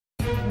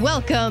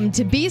Welcome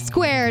to B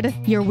Squared,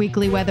 your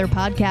weekly weather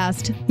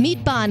podcast.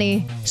 Meet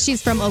Bonnie.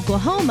 She's from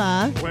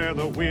Oklahoma, where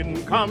the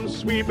wind comes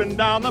sweeping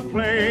down the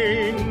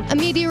plain. A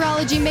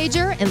meteorology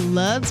major and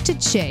loves to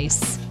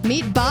chase.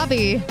 Meet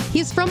Bobby.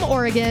 He's from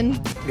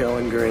Oregon.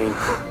 Going green.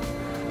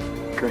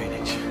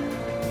 Greenwich.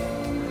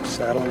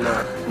 Saddle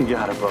up. You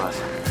got it,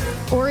 boss.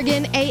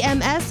 Oregon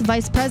AMS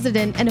vice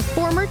president and a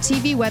former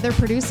TV weather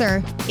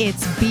producer.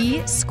 It's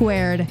B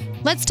Squared.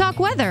 Let's talk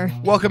weather.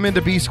 Welcome into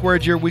B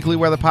Squared, your weekly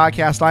weather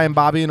podcast. I am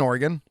Bobby in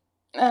Oregon.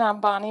 And I'm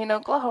Bonnie in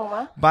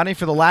Oklahoma. Bonnie,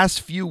 for the last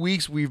few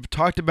weeks, we've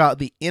talked about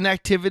the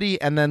inactivity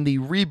and then the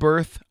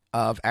rebirth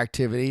of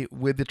activity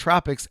with the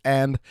tropics,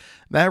 and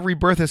that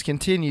rebirth has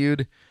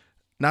continued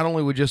not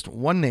only with just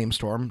one name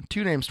storm,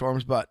 two name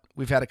storms, but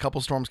we've had a couple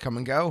storms come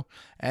and go,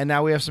 and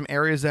now we have some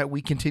areas that we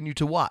continue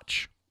to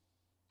watch.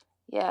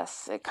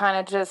 Yes, it kind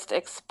of just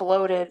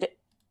exploded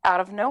out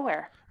of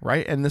nowhere.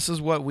 Right, and this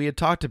is what we had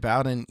talked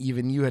about, and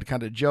even you had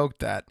kind of joked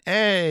that,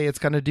 hey, it's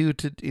kind of due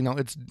to,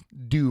 it's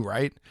due,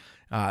 right?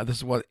 This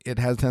is what it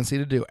has a tendency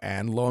to do,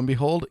 and lo and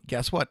behold,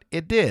 guess what?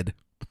 It did.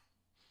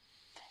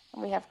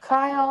 We have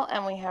Kyle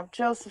and we have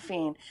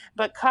Josephine,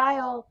 but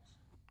Kyle's,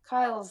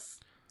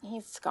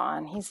 he's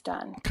gone, he's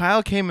done.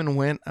 Kyle came and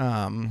went.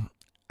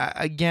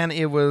 Again,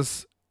 it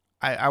was,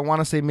 I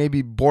want to say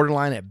maybe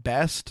borderline at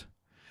best.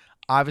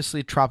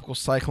 Obviously, tropical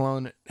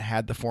cyclone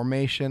had the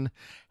formation,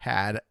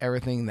 had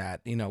everything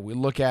that, we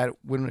look at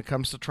when it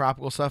comes to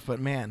tropical stuff. But,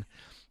 man,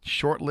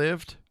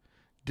 short-lived,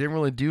 didn't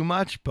really do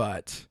much.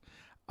 But,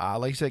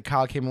 like you said,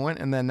 Kyle came and went.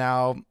 And then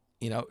now,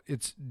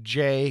 it's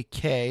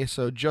JK.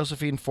 So,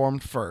 Josephine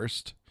formed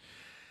first.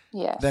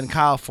 Yes. Then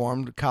Kyle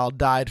formed. Kyle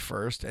died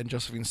first. And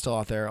Josephine's still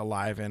out there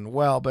alive and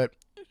well. But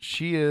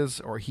she is,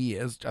 or he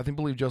is,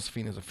 believe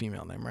Josephine is a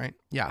female name, right?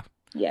 Yeah.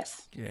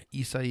 Yes. Yeah.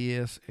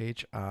 Isaias,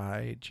 Hij.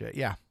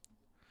 Yeah.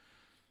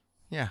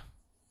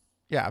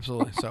 Yeah,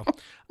 absolutely. So,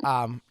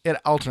 it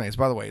alternates.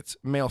 By the way, it's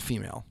male,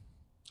 female.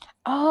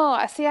 Oh,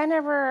 I see. I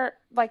never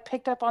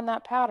picked up on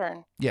that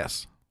pattern.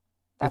 Yes.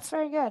 That's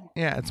very good.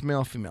 Yeah, it's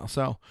male, female.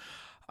 So,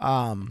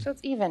 so it's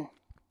even.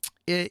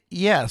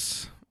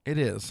 Yes, it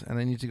is. And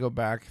I need to go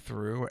back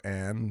through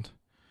and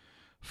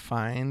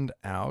find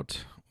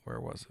out, where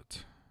was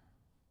it?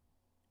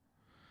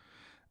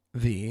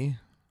 The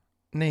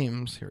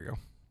names. Here we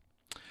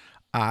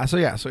go.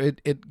 So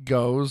it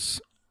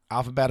goes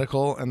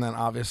alphabetical, and then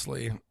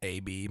obviously A,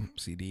 B,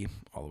 C, D,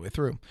 all the way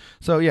through.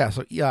 So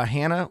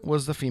Hannah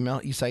was the female,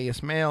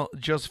 Isaias male,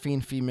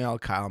 Josephine female,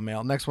 Kyle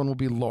male. Next one will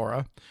be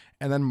Laura,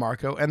 and then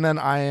Marco, and then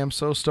I am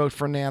so stoked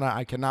for Nana.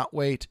 I cannot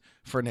wait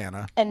for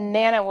Nana. And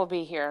Nana will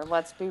be here.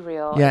 Let's be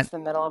real. Yeah. It's the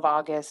middle of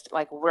August.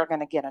 We're going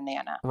to get a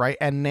Nana. Right,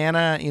 and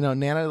Nana,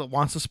 Nana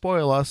wants to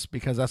spoil us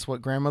because that's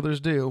what grandmothers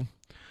do.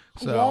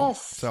 So,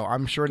 yes. So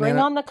I'm sure Bring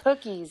Nana. on the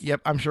cookies. Yep,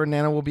 I'm sure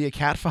Nana will be a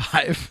Cat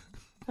 5.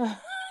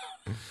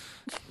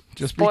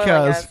 Just Spoiling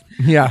because, us.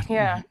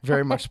 yeah,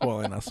 very much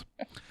spoiling us.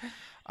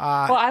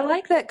 Well, I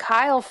like that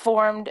Kyle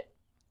formed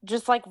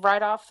just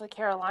right off the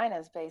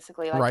Carolinas,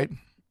 basically. Right. It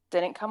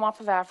didn't come off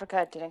of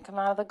Africa. It didn't come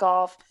out of the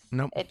Gulf.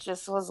 Nope. It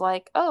just was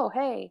oh,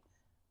 hey,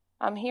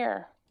 I'm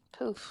here.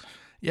 Poof.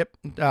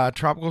 Yep.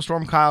 Tropical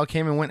Storm Kyle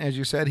came and went, as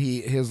you said.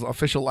 His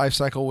official life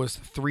cycle was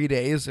 3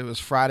 days. It was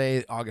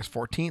Friday, August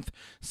 14th,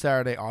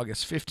 Saturday,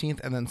 August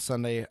 15th, and then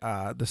Sunday,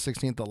 the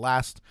 16th. The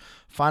last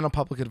final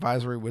public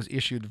advisory was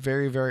issued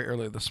very, very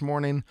early this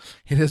morning.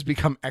 It has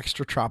become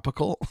extra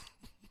tropical,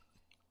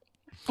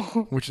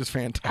 which is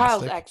fantastic.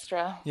 Kyle's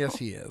extra. Yes,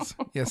 he is.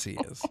 Yes, he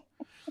is.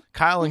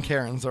 Kyle and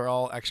Karen's are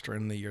all extra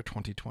in the year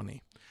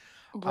 2020.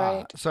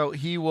 Right. So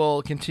he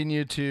will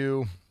continue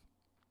to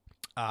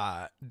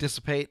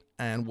dissipate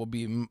and will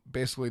be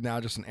basically now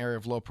just an area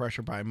of low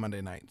pressure by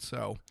Monday night.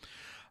 So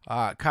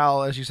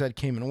Kyle, as you said,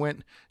 came and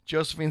went.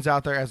 Josephine's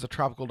out there as a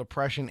tropical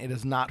depression. It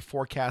is not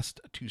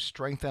forecast to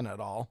strengthen at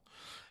all.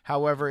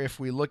 However, if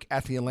we look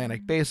at the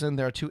Atlantic Basin,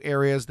 there are two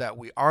areas that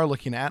we are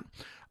looking at.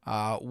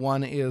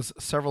 One is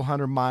several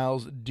hundred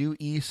miles due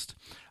east,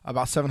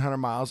 about 700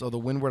 miles of the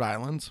Windward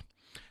Islands.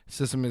 The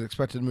system is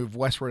expected to move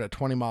westward at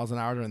 20 miles an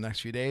hour during the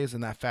next few days,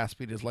 and that fast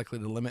speed is likely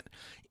to limit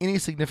any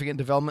significant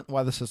development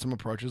while the system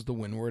approaches the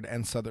Windward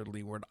and Southern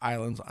Leeward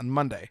Islands on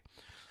Monday.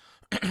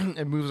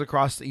 It moves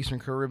across the Eastern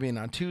Caribbean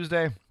on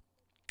Tuesday.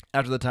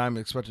 After the time,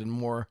 it's expected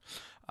more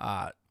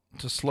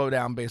to slow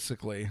down,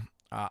 basically.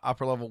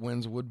 Upper-level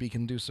winds would be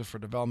conducive for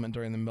development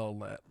during the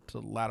middle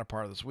to the latter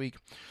part of this week.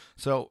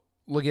 So,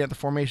 looking at the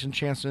formation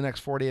chance in the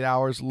next 48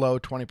 hours, low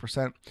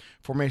 20%.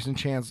 Formation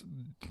chance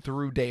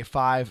through day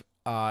 5,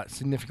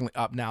 significantly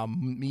up now,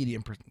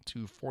 medium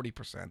to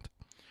 40%.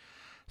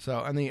 So,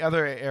 and the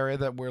other area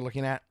that we're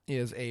looking at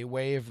is a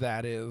wave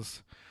that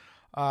is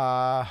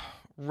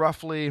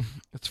roughly,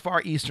 it's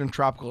far eastern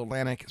tropical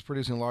Atlantic. It's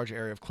producing a large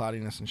area of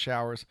cloudiness and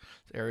showers.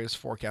 The area is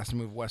forecast to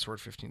move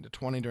westward 15 to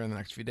 20 during the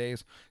next few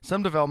days.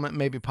 Some development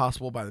may be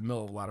possible by the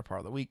middle of the latter part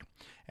of the week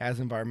as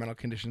environmental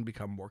conditions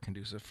become more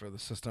conducive for the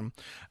system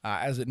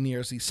as it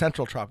nears the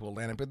central tropical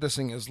Atlantic. But this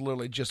thing is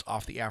literally just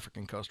off the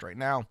African coast right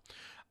now.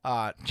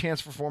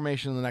 Chance for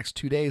formation in the next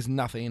 2 days,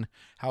 nothing.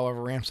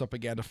 However, ramps up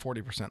again to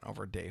 40%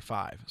 over day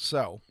 5.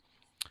 So,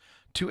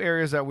 2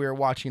 areas that we are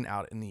watching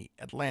out in the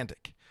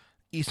Atlantic.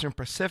 Eastern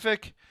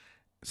Pacific,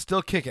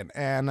 still kicking.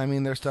 And, I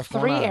mean, there's stuff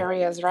going on. 3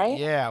 areas, right?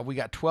 Yeah, we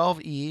got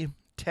 12E,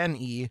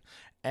 10E,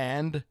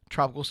 and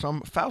Tropical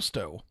Storm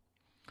Fausto.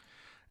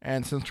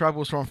 And since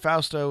Tropical Storm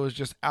Fausto is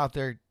just out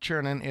there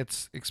churning,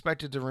 it's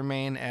expected to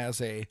remain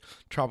as a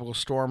tropical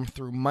storm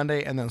through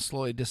Monday and then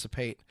slowly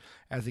dissipate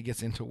as it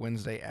gets into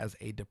Wednesday as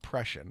a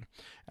depression.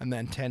 And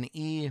then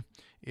 10E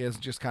is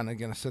just kind of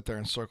going to sit there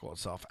and circle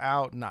itself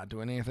out, not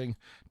doing anything.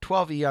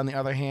 12E, on the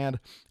other hand,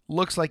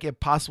 looks like it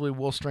possibly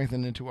will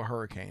strengthen into a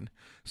hurricane.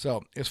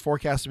 So it's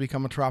forecast to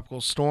become a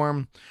tropical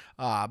storm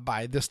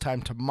by this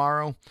time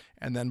tomorrow,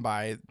 and then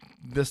by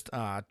this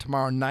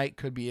tomorrow night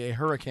could be a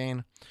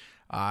hurricane.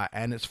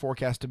 And it's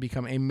forecast to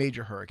become a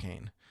major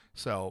hurricane.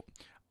 So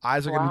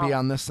eyes are going to be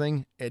on this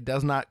thing. It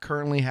does not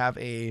currently have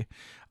a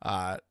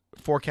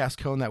forecast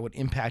cone that would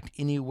impact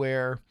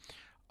anywhere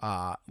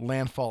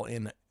landfall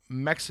in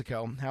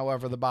Mexico.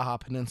 However, the Baja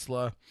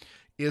Peninsula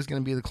is going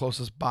to be the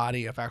closest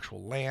body of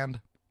actual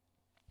land,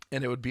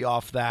 and it would be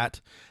off that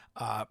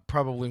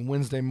probably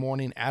Wednesday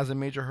morning as a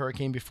major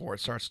hurricane before it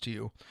starts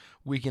to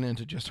weaken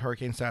into just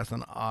hurricane status.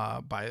 And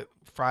by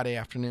Friday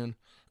afternoon,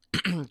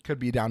 could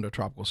be down to a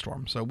tropical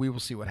storm. So we will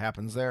see what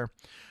happens there.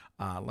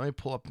 Let me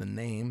pull up the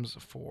names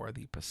for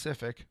the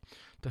Pacific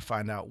to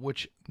find out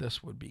which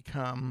this would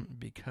become,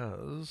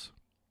 because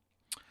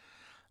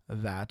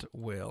that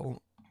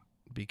will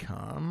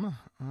become,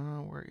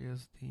 where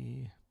is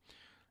the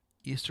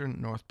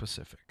Eastern North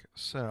Pacific?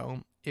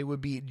 So it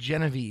would be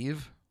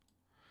Genevieve.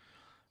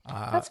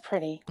 That's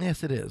pretty.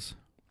 Yes, it is.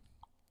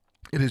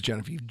 It is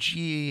Genevieve.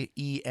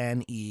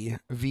 Genevieve.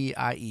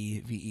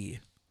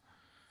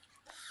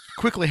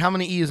 Quickly, how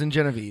many E's in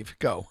Genevieve?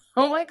 Go.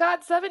 Oh my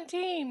God,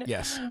 17.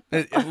 Yes,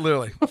 it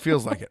literally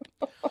feels like it.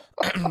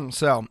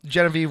 So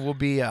Genevieve will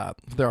be,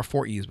 there are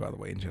 4 E's, by the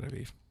way, in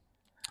Genevieve.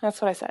 That's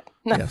what I said.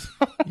 Yes.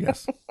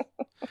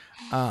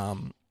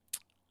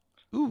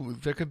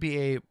 There could be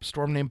a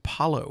storm named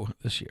Palo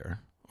this year.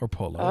 Or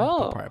Polo,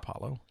 but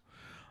probably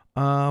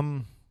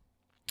Palo.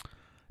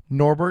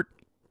 Norbert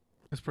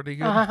is pretty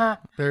good.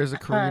 There's a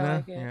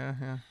Karina.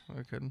 Yeah,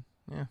 we could.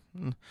 Yeah,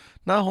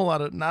 not a whole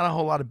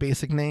lot of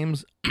basic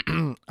names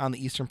on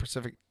the Eastern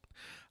Pacific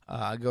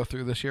go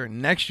through this year.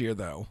 Next year,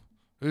 though,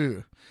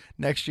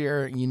 next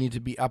year you need to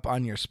be up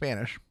on your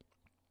Spanish.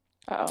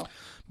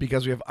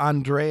 Because we have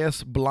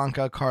Andreas,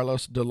 Blanca,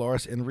 Carlos,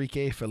 Dolores,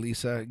 Enrique,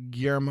 Felisa,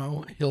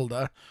 Guillermo,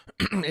 Hilda,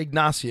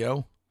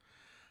 Ignacio,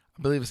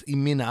 I believe it's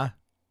Imina,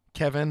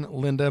 Kevin,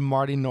 Linda,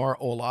 Marty, Nora,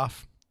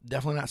 Olaf.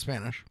 Definitely not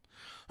Spanish.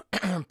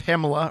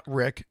 Pamela,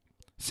 Rick,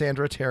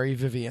 Sandra, Terry,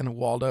 Vivian,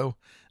 Waldo,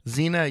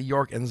 Xena,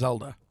 York, and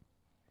Zelda.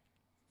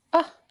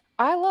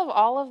 I love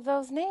all of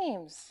those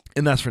names.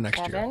 And that's for next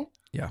Kevin. year.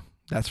 Yeah,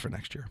 that's for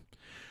next year.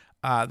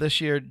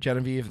 This year,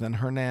 Genevieve, then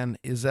Hernan,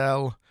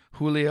 Isel,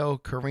 Julio,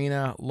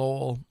 Karina,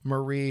 Lowell,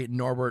 Marie,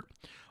 Norbert,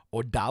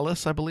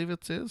 Odalis, I believe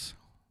it is.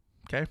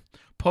 Okay.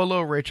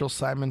 Polo, Rachel,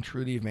 Simon,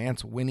 Trudy,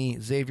 Vance, Winnie,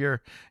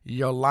 Xavier,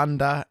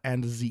 Yolanda,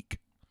 and Zeke.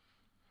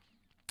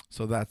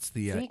 So that's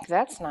the... Zeke,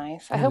 that's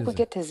nice. I hope we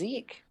get to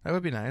Zeke. That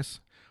would be nice.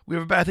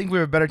 I think we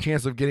have a better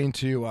chance of getting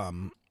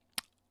to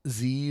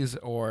Z's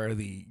or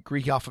the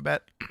Greek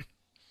alphabet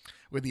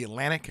with the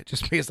Atlantic,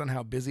 just based on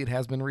how busy it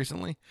has been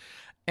recently.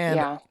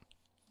 And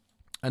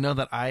I know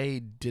that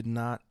I did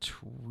not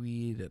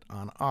tweet it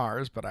on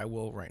ours, but I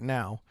will right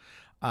now.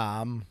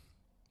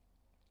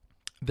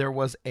 There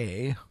was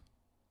I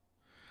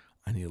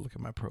need to look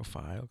at my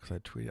profile because I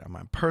tweeted on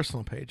my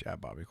personal page at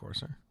Bobby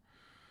Corser.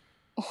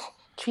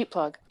 Cheap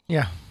plug.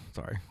 Yeah,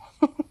 sorry.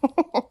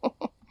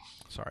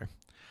 Sorry.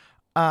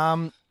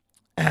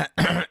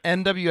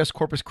 NWS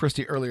Corpus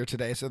Christi earlier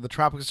today said the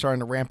tropics are starting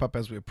to ramp up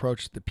as we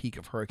approach the peak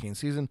of hurricane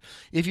season.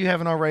 If you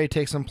haven't already,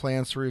 take some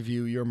plans to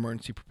review your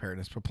emergency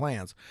preparedness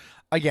plans.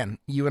 Again,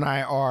 you and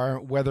I are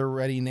Weather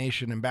Ready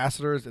Nation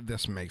ambassadors.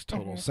 This makes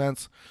total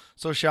sense.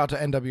 So shout out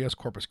to NWS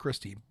Corpus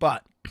Christi.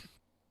 But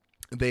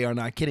they are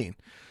not kidding.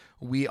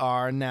 We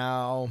are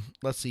now,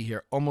 let's see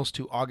here, almost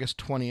to August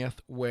 20th,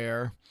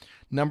 where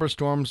number of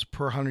storms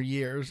per 100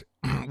 years,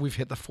 we've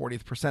hit the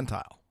 40th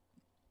percentile.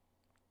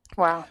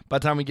 Wow. By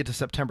the time we get to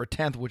September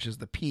 10th, which is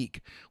the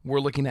peak, we're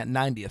looking at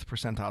 90th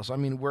percentile. So, I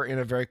mean, we're in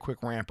a very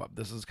quick ramp up.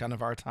 This is kind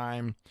of our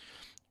time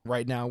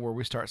right now where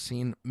we start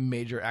seeing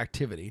major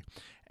activity.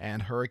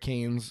 And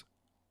hurricanes,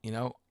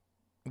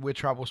 with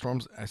tropical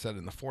storms, I said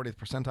in the 40th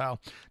percentile.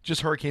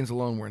 Just hurricanes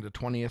alone, we're into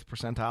 20th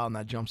percentile, and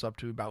that jumps up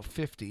to about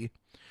 50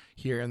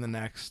 here in the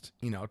next,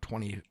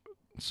 20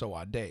 so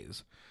odd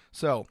days.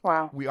 So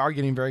we are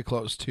getting very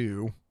close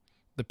to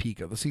the peak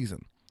of the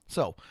season.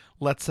 So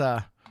let's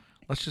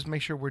just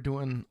make sure we're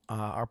doing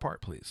our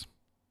part, please.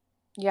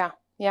 Yeah,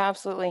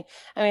 absolutely.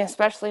 I mean,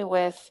 especially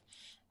with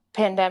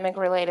pandemic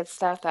related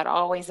stuff, that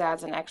always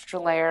adds an extra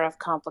layer of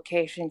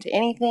complication to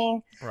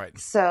anything. Right.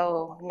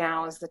 So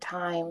now is the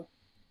time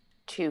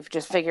to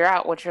just figure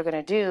out what you're going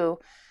to do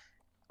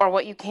or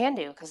what you can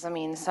do. Because, I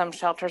mean, some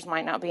shelters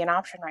might not be an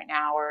option right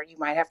now, or you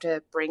might have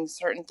to bring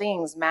certain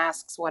things,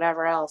 masks,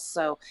 whatever else.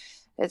 So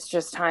it's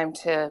just time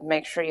to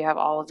make sure you have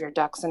all of your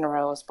ducks in a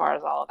row as far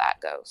as all of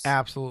that goes.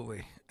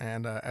 Absolutely.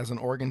 And as an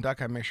Oregon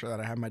Duck, I make sure that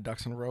I have my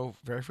ducks in a row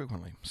very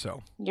frequently.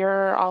 So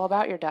You're all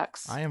about your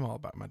ducks. I am all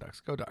about my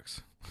ducks. Go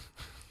Ducks.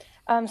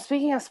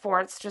 Speaking of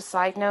sports, just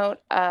side note,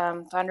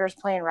 Thunder is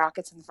playing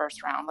Rockets in the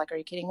first round. Like, are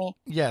you kidding me?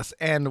 Yes,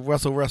 and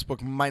Russell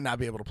Westbrook might not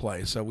be able to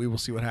play, so we will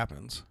see what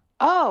happens.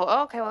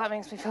 Oh, okay. Well, that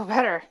makes me feel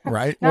better.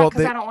 Right? Not Well,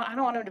 because I don't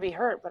want him to be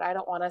hurt, but I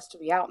don't want us to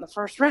be out in the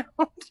first round.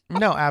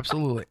 No,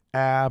 absolutely.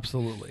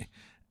 Absolutely.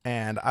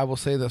 And I will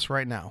say this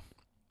right now.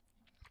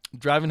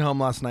 Driving home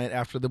last night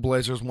after the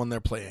Blazers won their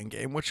play-in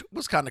game, which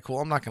was kind of cool.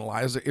 I'm not going to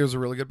lie. It was a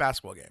really good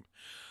basketball game.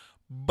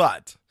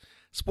 But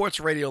sports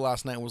radio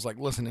last night was like,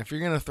 listen, if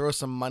you're going to throw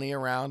some money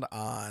around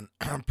on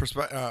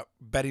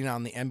betting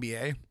on the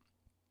NBA,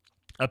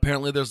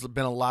 apparently there's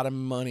been a lot of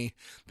money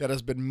that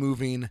has been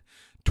moving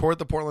toward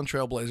the Portland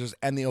Trail Blazers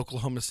and the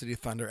Oklahoma City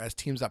Thunder as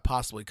teams that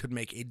possibly could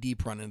make a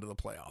deep run into the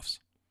playoffs.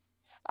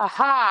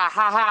 Aha,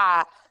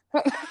 ha,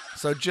 ha.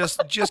 So just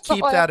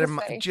keep that in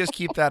mind. Just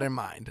keep that in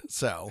mind.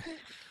 So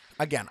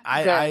again,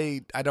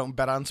 I don't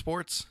bet on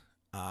sports,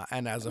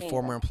 and as a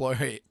former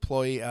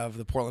employee of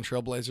the Portland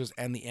Trail Blazers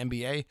and the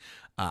NBA,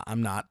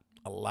 I'm not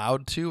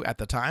allowed to at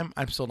the time.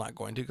 I'm still not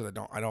going to because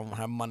I don't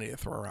have money to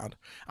throw around.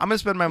 I'm gonna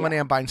spend my money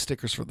on buying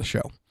stickers for the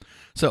show.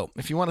 So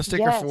if you want a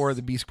sticker for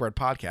the B Squared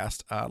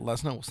podcast, let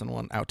us know. We'll send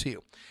one out to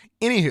you.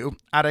 Anywho,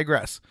 I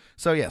digress.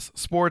 So yes,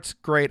 sports,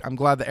 great. I'm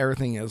glad that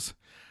everything is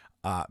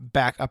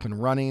back up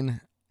and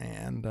running.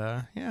 And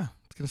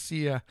it's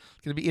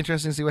gonna be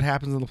interesting to see what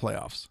happens in the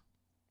playoffs.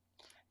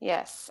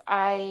 Yes,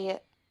 I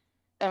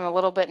am a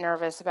little bit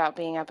nervous about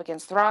being up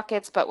against the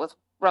Rockets, but with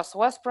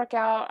Russell Westbrook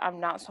out, I'm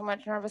not so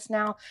much nervous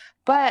now.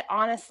 But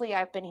honestly,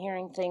 I've been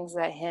hearing things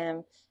that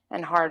him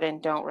and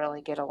Harden don't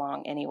really get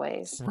along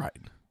anyways. Right.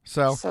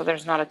 So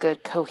there's not a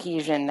good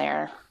cohesion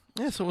there.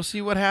 Yeah, so we'll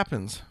see what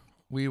happens.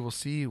 We will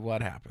see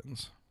what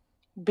happens.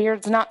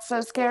 Beard's not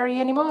so scary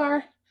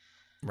anymore.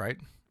 Right.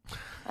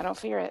 I don't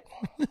fear it.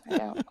 I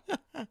don't.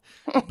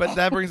 But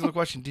that brings up the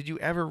question, did you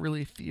ever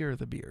really fear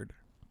the beard?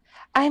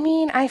 I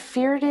mean, I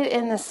feared it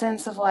in the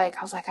sense of I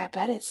was like, I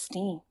bet it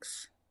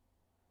stinks.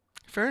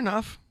 Fair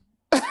enough.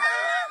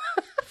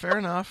 Fair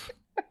enough.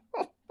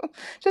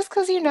 Just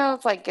because,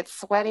 it's gets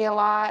sweaty a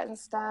lot and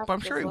stuff. But I'm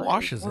sure he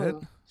washes it.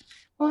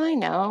 Well, I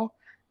know.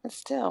 But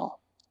still,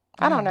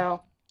 I don't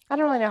know. I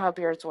don't really know how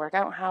beards work.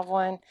 I don't have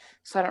one,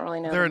 so I don't really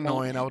know. They're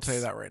annoying. I will tell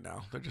you that right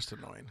now. They're just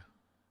annoying.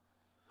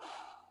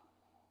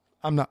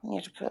 I'm not. You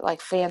have to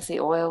put fancy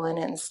oil in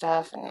it and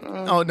stuff.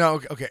 And, Oh,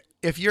 no. Okay.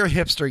 If you're a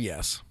hipster,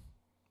 yes.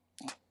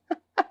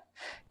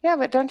 Yeah,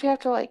 but don't you have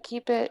to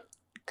keep it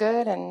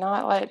good and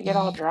not let it get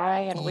all dry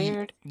and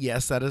weird?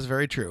 Yes, that is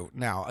very true.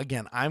 Now,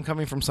 again, I'm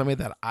coming from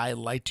somebody that I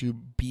like to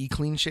be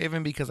clean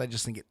shaven because I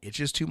just think it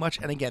itches too much.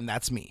 And again,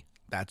 that's me.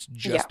 That's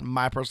just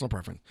my personal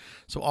preference.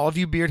 So all of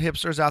you beard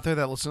hipsters out there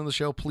that listen to the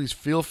show, please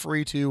feel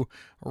free to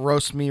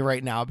roast me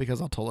right now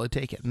because I'll totally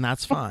take it. And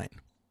that's fine.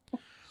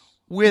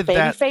 With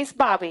Babyface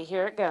Bobby,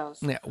 here it goes.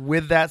 Yeah.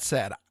 With that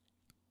said,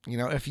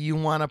 if you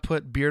want to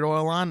put beard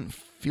oil on,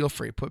 feel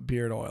free. Put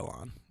beard oil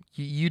on.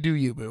 You do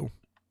you, boo.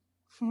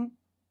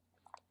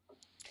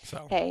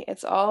 So. Hey,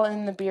 it's all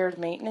in the beard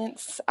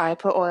maintenance. I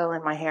put oil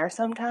in my hair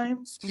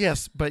sometimes.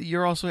 Yes, but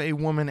you're also a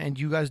woman, and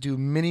you guys do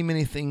many,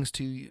 many things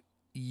to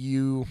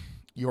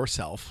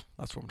yourself.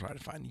 That's what I'm trying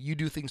to find. You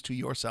do things to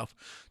yourself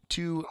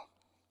to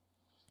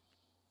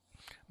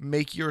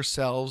make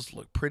yourselves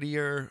look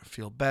prettier,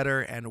 feel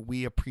better, and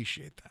we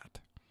appreciate that.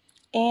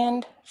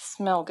 And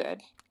smell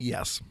good.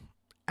 Yes,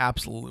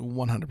 absolutely,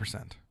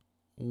 100%.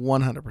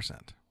 100%.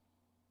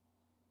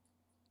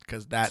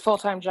 Because that's a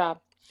full-time job.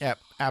 Yeah,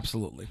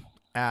 absolutely.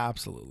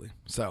 Absolutely.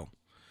 So,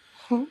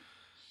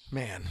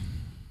 man.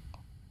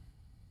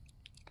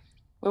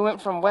 We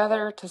went from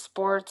weather to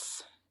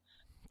sports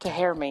to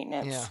hair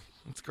maintenance. Yeah,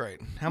 that's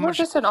great. We're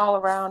just an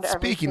all-around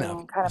everything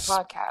kind of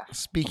podcast.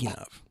 Speaking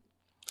of,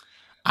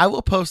 I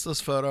will post this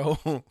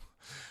photo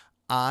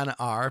on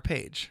our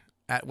page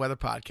at Weather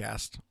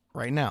Podcast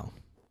right now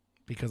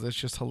because it's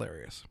just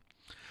hilarious.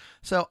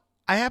 So,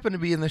 I happened to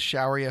be in the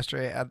shower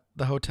yesterday at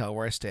the hotel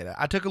where I stayed at.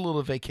 I took a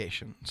little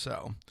vacation,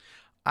 so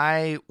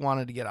I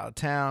wanted to get out of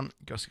town,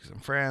 go see some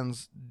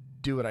friends,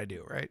 do what I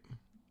do, right?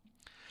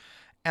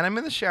 And I'm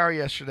in the shower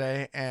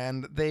yesterday,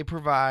 and they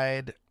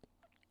provide,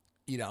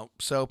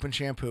 soap and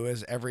shampoo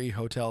as every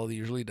hotel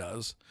usually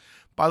does.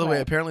 By the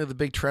way, apparently the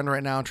big trend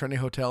right now in trendy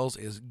hotels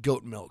is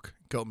goat milk.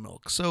 Goat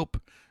milk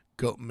soap,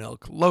 goat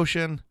milk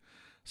lotion.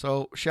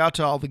 So shout out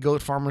to all the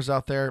goat farmers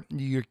out there.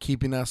 You're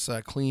keeping us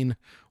clean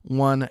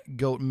one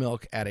goat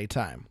milk at a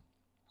time.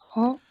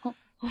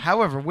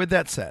 However, with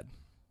that said,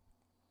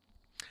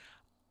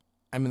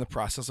 I'm in the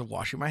process of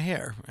washing my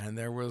hair, and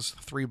there was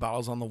 3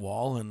 bottles on the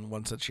wall, and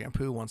one said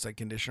shampoo, one said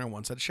conditioner,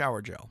 one said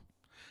shower gel.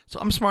 So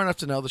I'm smart enough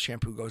to know the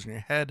shampoo goes in your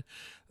head,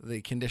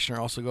 the conditioner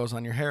also goes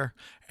on your hair,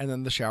 and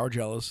then the shower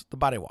gel is the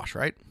body wash,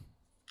 right?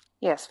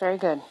 Yes, very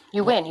good.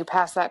 You win. You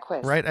pass that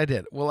quiz. Right, I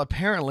did. Well,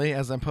 apparently,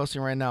 as I'm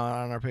posting right now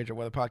on our page at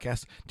Weather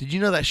Podcast, did you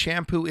know that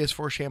shampoo is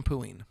for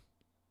shampooing?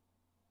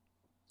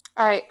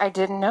 I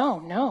didn't know.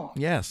 No.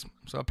 Yes.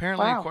 So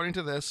apparently, Wow. according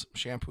to this,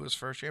 shampoo is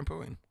for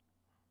shampooing.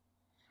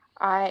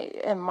 I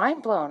am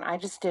mind blown. I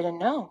just didn't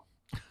know.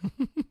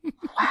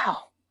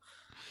 Wow.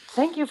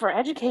 Thank you for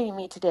educating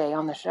me today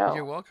on the show.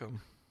 You're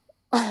welcome.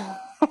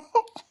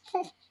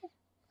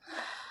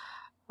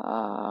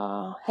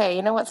 Hey,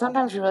 you know what?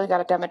 Sometimes you really got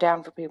to dumb it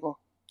down for people.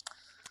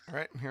 All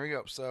right, here we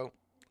go. So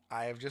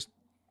I have just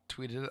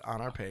tweeted it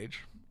on our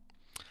page.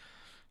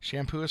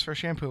 Shampoo is for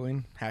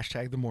shampooing.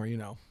 Hashtag the more you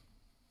know.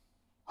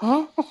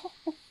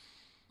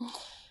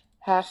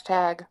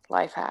 Hashtag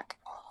life hack.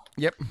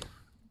 Yep.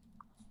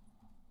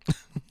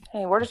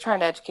 Hey, we're just trying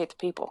to educate the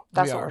people.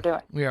 That's what we're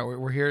doing. We are.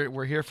 We're here.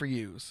 We're here for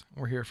yous.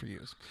 We're here for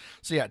yous.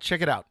 So yeah,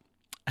 check it out.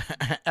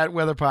 At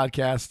Weather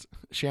Podcast.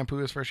 Shampoo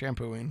is for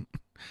shampooing.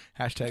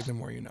 Hashtag the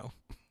more you know.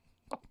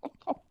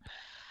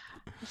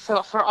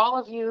 So for all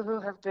of you who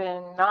have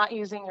been not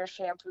using your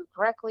shampoo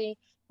correctly,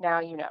 now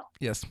you know.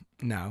 Yes.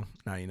 Now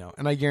you know.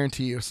 And I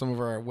guarantee you, some of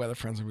our weather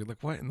friends will be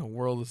like, "What in the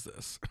world is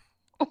this?"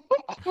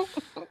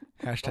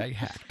 Hashtag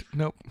hacked.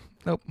 Nope.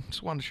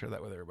 Just wanted to share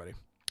that with everybody.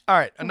 All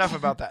right, enough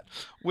about that.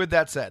 With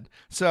that said,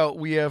 so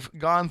we have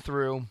gone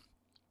through,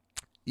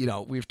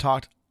 we've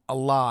talked a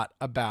lot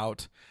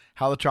about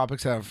how the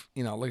tropics have,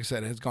 like I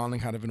said, has gone in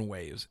kind of in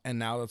waves, and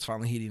now that's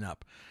finally heating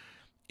up.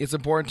 It's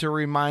important to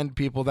remind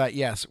people that,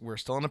 yes, we're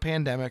still in a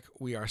pandemic.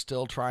 We are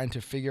still trying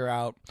to figure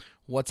out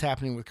what's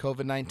happening with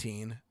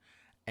COVID-19.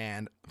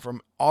 And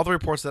from all the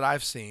reports that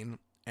I've seen,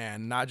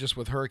 and not just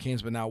with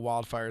hurricanes, but now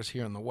wildfires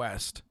here in the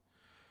West,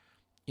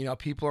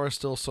 people are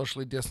still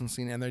socially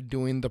distancing, and they're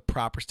doing the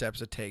proper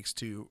steps it takes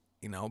to,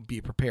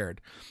 be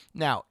prepared.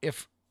 Now,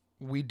 if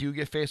we do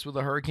get faced with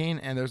a hurricane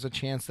and there's a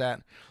chance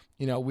that,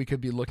 we could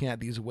be looking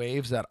at these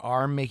waves that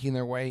are making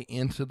their way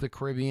into the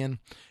Caribbean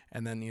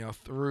and then,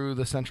 through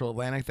the central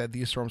Atlantic, that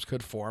these storms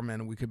could form,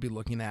 and we could be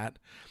looking at,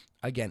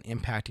 again,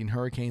 impacting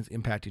hurricanes,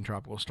 impacting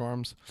tropical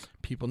storms.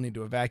 People need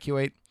to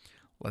evacuate.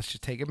 Let's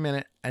just take a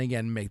minute and,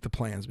 again, make the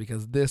plans,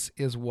 because this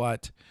is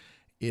what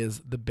is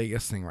the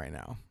biggest thing right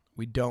now.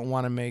 We don't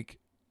want to make,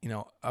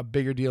 a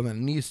bigger deal than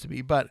it needs to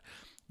be, but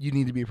you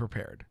need to be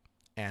prepared.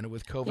 And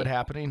with COVID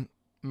happening,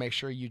 make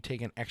sure you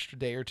take an extra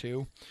day or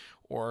two,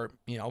 or,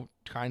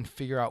 try and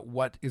figure out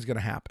what is going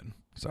to happen.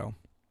 So.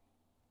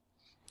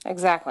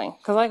 Exactly.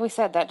 Because like we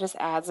said, that just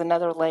adds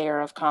another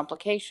layer of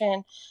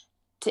complication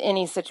to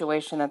any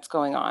situation that's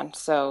going on.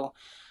 So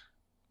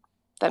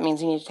that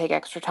means you need to take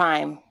extra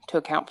time to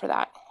account for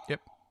that.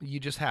 Yep. You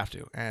just have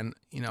to. And,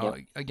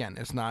 again,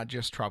 it's not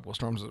just tropical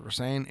storms, as we're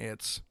saying.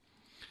 It's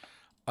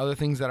other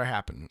things that are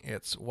happening.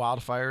 It's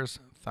wildfires,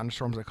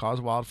 thunderstorms that cause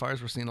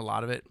wildfires. We're seeing a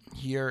lot of it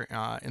here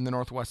in the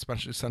Northwest,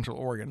 especially Central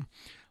Oregon.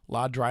 A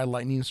lot of dry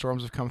lightning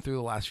storms have come through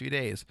the last few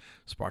days,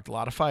 sparked a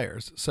lot of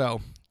fires.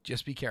 So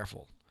just be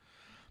careful.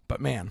 But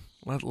man,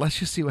 let's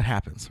just see what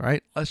happens,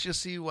 right? Let's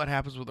just see what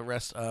happens with the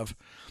rest of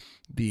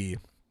the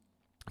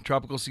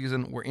tropical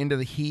season. We're into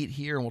the heat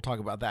here, and we'll talk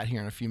about that here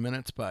in a few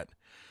minutes. But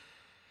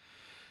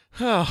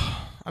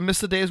I miss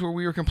the days where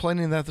we were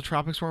complaining that the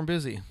tropics weren't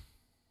busy.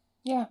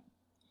 Yeah,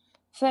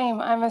 same.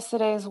 I miss the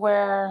days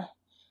where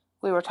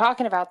we were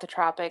talking about the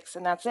tropics,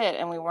 and that's it,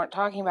 and we weren't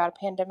talking about a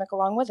pandemic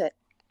along with it.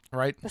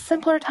 Right. The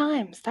simpler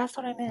times. That's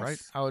what I miss.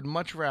 Right. I would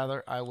much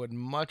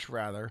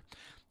rather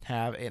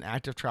have an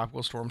active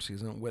tropical storm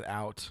season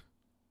without,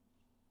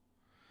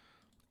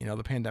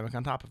 the pandemic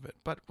on top of it.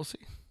 But we'll see.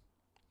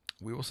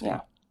 We will see.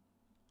 Yeah.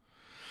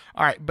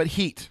 All right. But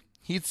heat.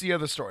 Heat's the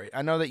other story.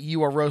 I know that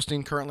you are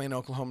roasting currently in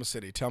Oklahoma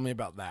City. Tell me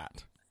about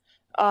that.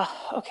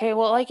 Okay.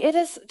 Well, it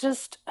is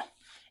just,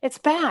 it's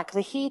back.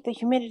 The heat, the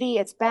humidity,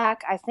 it's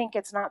back. I think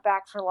it's not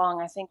back for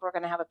long. I think we're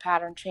going to have a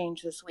pattern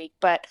change this week.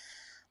 But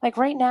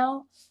right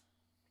now,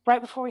 right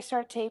before we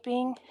start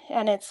taping,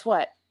 and it's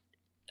what?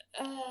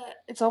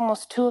 It's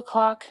almost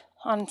 2:00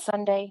 on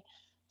Sunday,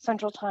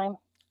 Central Time.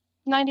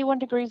 91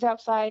 degrees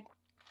outside,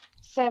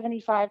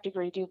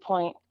 75-degree dew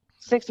point,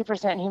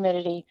 60%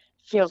 humidity,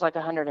 feels like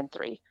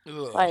 103.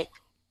 Ugh.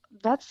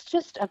 That's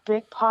just a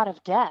big pot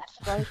of death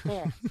right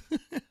there.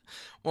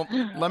 Well,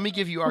 let me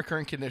give you our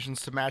current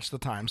conditions to match the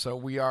time. So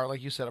we are,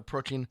 like you said,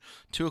 approaching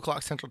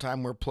 2:00 Central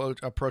Time. We're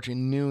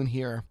approaching noon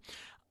here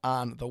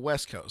on the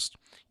West Coast.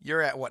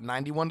 You're at,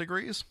 91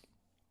 degrees?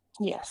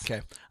 Yes.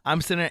 Okay.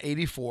 I'm sitting at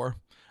 84.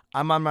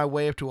 I'm on my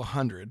way up to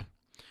 100.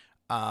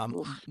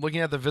 Looking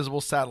at the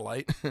visible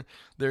satellite,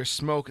 there's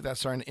smoke that's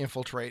starting to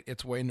infiltrate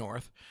its way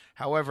north.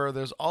 However,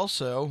 there's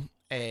also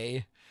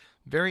a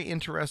very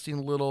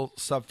interesting little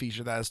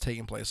sub-feature that is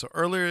taking place. So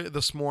earlier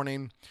this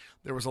morning,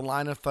 there was a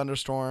line of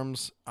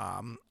thunderstorms.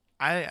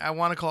 I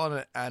want to call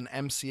it an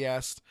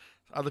MCS.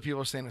 Other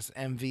people are saying it's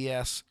an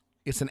MVS.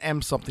 It's an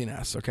M something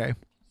S, okay?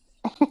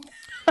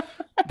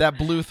 That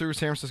blew through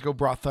San Francisco,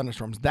 brought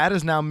thunderstorms. That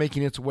is now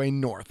making its way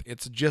north.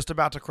 It's just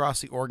about to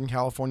cross the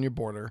Oregon-California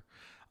border.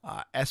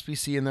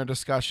 SPC in their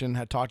discussion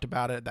had talked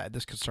about it, that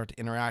this could start to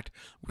interact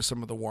with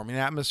some of the warming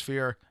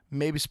atmosphere,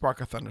 maybe spark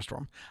a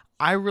thunderstorm.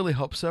 I really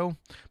hope so,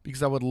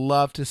 because I would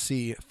love to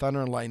see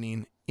thunder and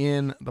lightning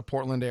in the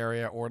Portland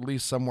area, or at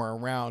least somewhere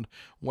around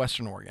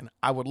Western Oregon.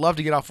 I would love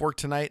to get off work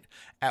tonight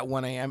at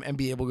 1 a.m. and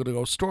be able to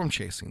go storm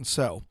chasing.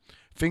 So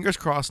fingers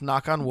crossed,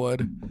 knock on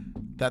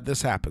wood, that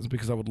this happens,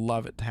 because I would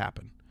love it to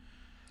happen.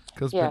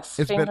 Yes,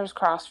 fingers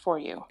crossed for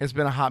you. It's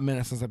been a hot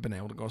minute since I've been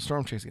able to go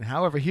storm chasing.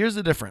 However, here's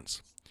the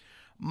difference.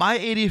 My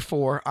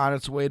 84 on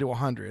its way to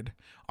 100,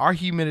 our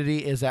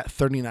humidity is at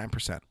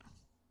 39%.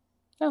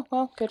 Oh,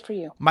 well, good for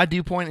you. My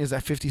dew point is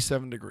at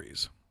 57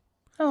 degrees.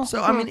 Oh,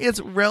 So, I mean,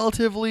 it's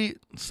relatively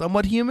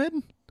somewhat humid,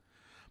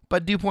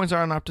 but dew points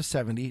aren't up to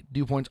 70.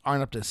 Dew points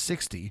aren't up to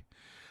 60.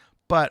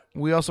 But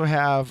we also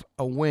have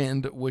a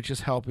wind, which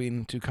is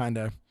helping to kind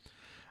of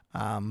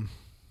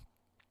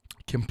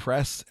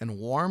compress and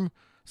warm.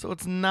 So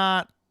it's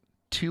not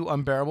too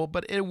unbearable,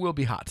 but it will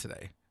be hot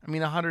today. I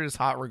mean, 100 is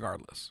hot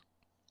regardless.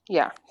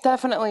 Yeah,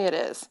 definitely it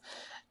is.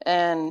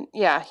 And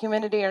yeah,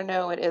 humidity or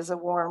no, it is a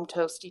warm,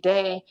 toasty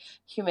day.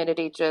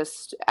 Humidity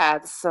just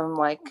adds some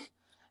like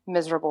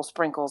miserable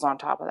sprinkles on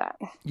top of that.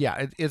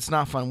 Yeah, it's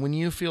not fun. When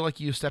you feel like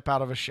you step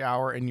out of a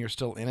shower and you're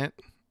still in it,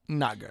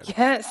 not good.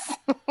 Yes.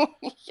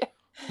 Yeah.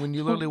 When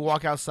you literally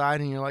walk outside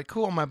and you're like,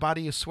 cool, my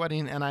body is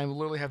sweating and I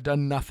literally have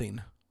done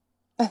nothing.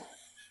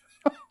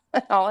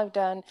 All I've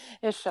done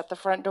is shut the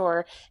front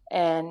door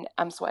and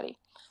I'm sweaty.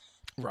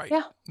 Right.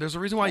 Yeah. There's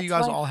a reason why you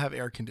That's guys life. all have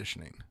air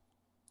conditioning.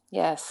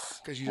 Yes.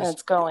 'Cause you And just-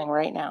 it's going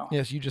right now.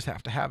 Yes, you just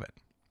have to have it.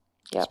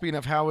 Yep. Speaking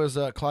of, how is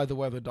Clyde the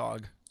weather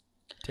dog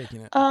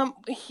taking it?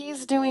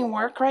 He's doing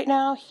work right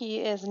now.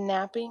 He is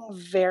napping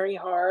very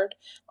hard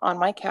on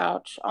my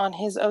couch on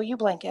his OU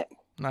blanket.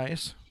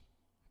 Nice.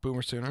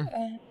 Boomer sooner.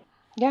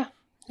 Yeah.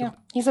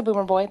 He's a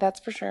boomer boy, that's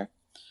for sure.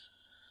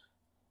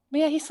 But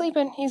yeah, he's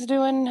sleeping. He's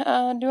doing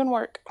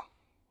work.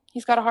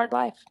 He's got a hard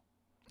life.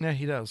 Yeah,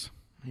 he does.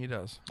 He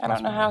does. I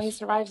don't know how he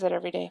survives it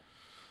every day.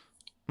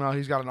 Well,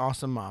 he's got an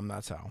awesome mom.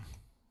 That's how.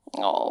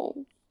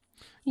 Oh,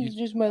 he's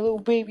just my little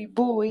baby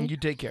boy. You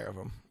take care of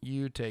him.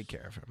 You take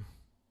care of him.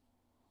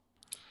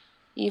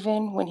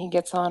 Even when he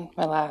gets on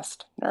my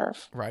last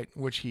nerve. Right,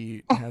 which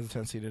he has a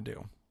tendency to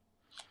do.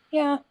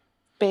 Yeah,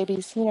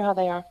 babies, you know how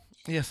they are.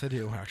 Yes, I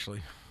do,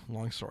 actually.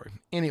 Long story.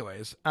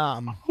 Anyways,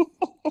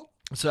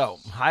 so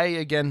high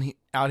again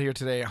out here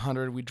today,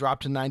 100. We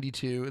dropped to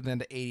 92, then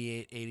to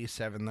 88,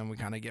 87. Then we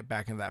kind of get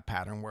back into that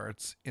pattern where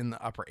it's in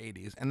the upper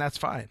 80s, and that's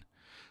fine.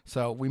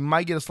 So we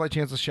might get a slight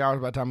chance of showers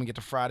by the time we get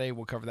to Friday.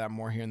 We'll cover that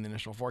more here in the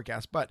initial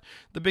forecast. But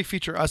the big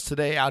feature us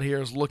today out here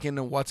is looking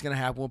at what's going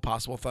to happen with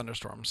possible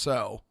thunderstorms.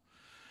 So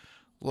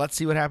let's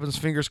see what happens.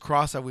 Fingers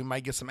crossed that we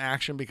might get some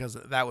action, because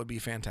that would be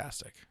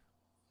fantastic.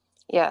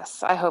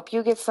 Yes, I hope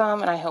you get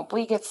some, and I hope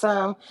we get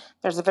some.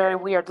 There's a very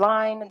weird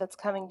line that's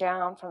coming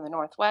down from the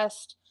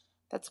northwest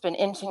that's been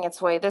inching its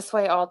way this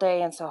way all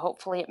day, and so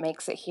hopefully it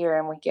makes it here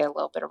and we get a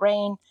little bit of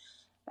rain,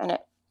 and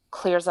it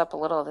clears up a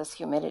little of this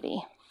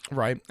humidity.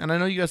 Right. And I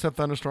know you guys had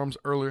thunderstorms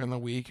earlier in the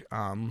week.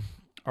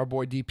 Our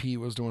boy DP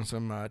was doing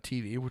some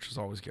TV, which is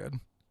always good.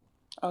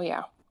 Oh,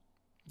 yeah.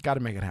 Got to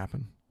make it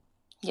happen.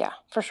 Yeah,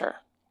 for sure.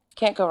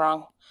 Can't go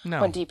wrong No,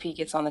 when DP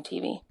gets on the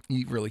TV.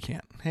 you really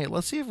can't. Hey,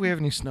 let's see if we have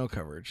any snow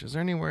coverage. Is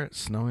there anywhere it's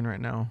snowing right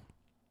now?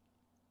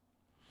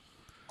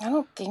 I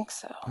don't think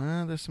so.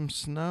 There's some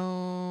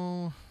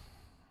snow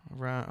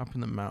around up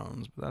in the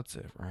mountains, but that's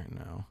it right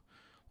now.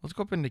 Let's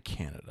go up into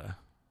Canada.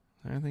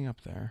 Is there anything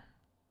up there?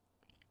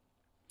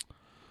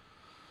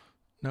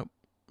 Nope,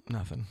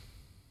 nothing.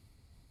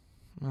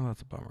 Well,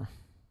 that's a bummer.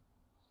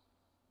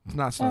 It's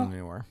not snowing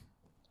anywhere.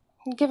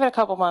 Give it a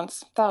couple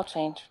months. That'll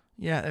change.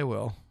 Yeah, it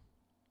will.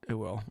 It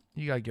will.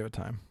 You gotta give it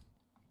time.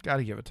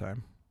 Gotta give it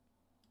time.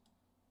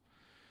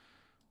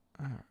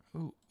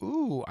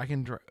 Ooh, I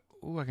can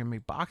I can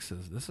make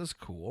boxes. This is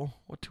cool.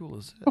 What tool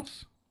is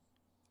this?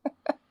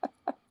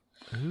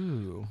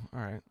 Ooh, all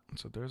right.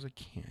 So there's a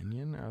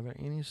canyon. Are there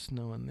any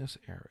snow in this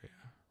area?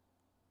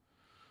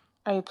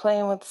 Are you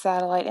playing with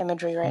satellite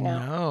imagery right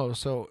now? No.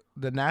 So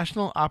the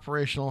National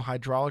Operational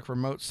Hydraulic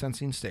Remote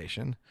Sensing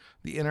Station,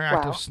 the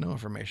interactive Wow. snow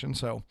information.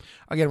 So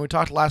again, we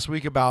talked last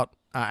week about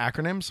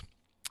acronyms.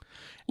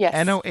 Yes.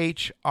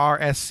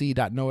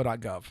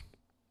 NOHRSC.noaa.gov.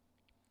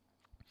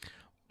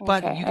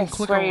 But Okay. you can I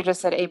click swear on you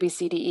just said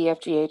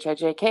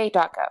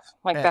ABCDEFGHIJK.gov.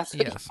 Like that's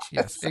yes,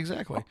 yes,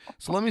 exactly.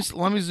 So let me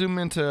zoom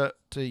into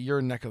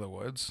your neck of the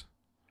woods.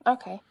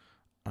 Okay.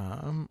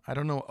 I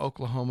don't know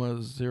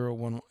Oklahoma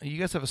 011. You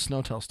guys have a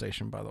Snowtel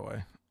station, by the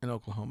way, in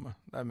Oklahoma.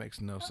 That makes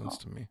no sense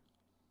to me.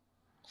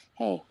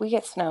 Hey, we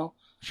get snow.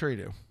 Sure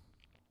you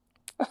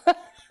do.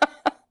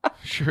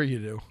 Sure you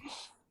do.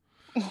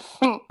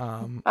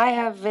 I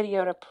have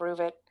video to prove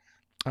it.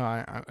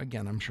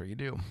 Again, I'm sure you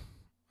do.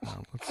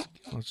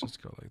 Let's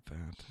just go like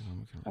that.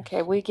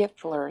 Okay, we get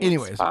flurries.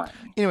 Anyways, Fine.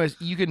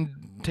 you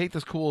can take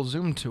this cool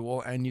zoom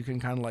tool and you can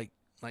kind of like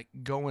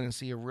go in and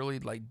see a really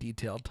like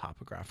detailed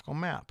topographical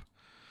map.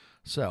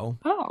 So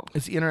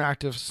it's the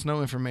interactive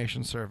snow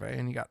information survey,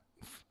 and you got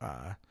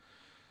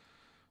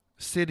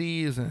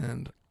cities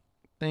and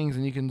things,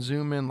 and you can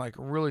zoom in like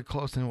really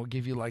close, and it will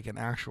give you like an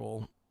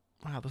actual.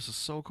 Wow, this is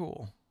so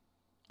cool.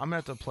 I'm gonna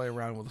have to play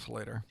around with this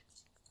later.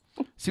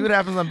 See what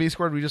happens on B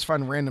Squared. We just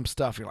find random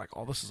stuff. You're like,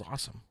 oh, this is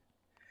awesome.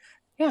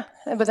 Yeah,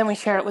 but then we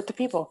share it with the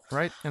people.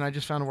 Right? And I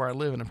just found where I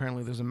live, and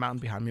apparently there's a mountain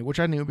behind me, which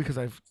I knew because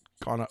I've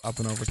gone up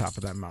and over top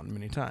of that mountain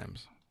many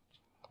times.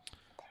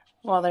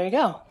 Well, there you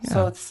go. Yeah.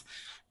 So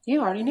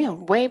you already knew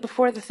way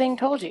before the thing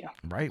told you.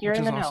 Right? You're which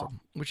in is the know. awesome.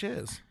 Which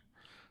is.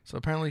 So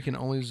apparently you can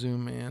only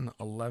zoom in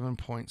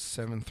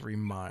 11.73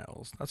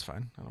 miles. That's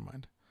fine. I don't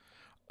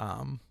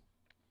mind.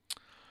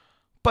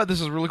 But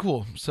this is really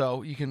cool.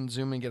 So you can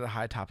zoom and get a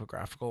high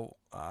topographical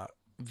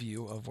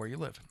view of where you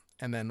live.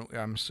 And then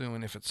I'm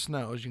assuming if it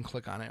snows, you can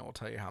click on it. It will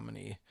tell you how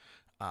many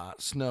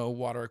snow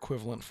water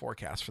equivalent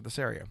forecasts for this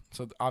area.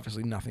 So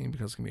obviously nothing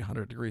because it's going to be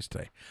 100 degrees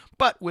today.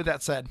 But with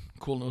that said,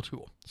 cool new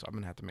tool. So I'm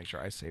going to have to make sure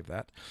I save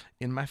that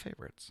in my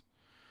favorites.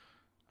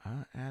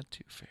 Add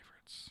to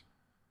favorites.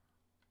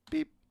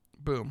 Beep.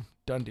 Boom.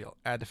 Done deal.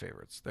 Add to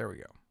favorites. There we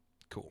go.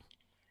 Cool.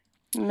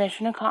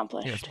 Mission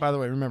accomplished. Yes. By the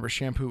way, remember,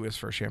 shampoo is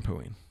for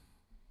shampooing.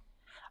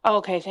 Oh,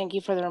 okay. Thank you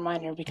for the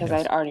reminder because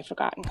Yes. I'd already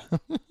forgotten.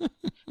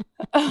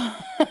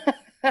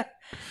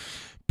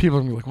 People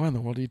are going to be like, what in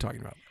the world are you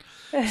talking about?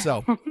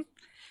 So,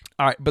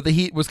 all right. But the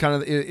heat was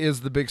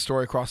is the big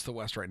story across the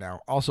West right now.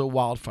 Also,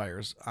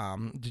 wildfires.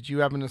 Did you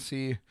happen to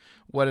see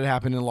what had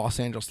happened in Los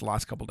Angeles the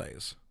last couple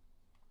days?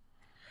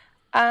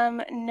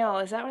 No.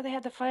 Is that where they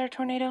had the fire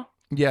tornado?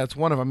 Yeah, it's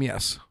one of them,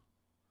 yes.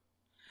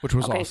 Which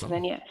was Okay, awesome. so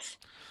then yes.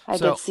 I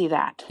So- did see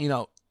that. You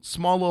know,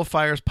 small little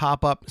fires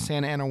pop up,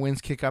 Santa Ana winds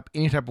kick up,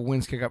 any type of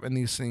winds kick up, and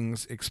these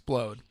things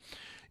explode.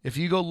 If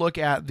you go look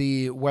at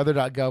the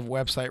weather.gov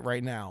website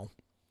right now,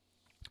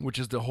 which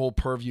is the whole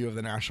purview of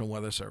the National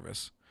Weather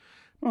Service,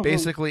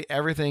 basically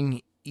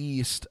everything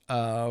east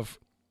of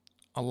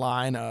a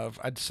line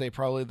of, I'd say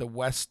probably the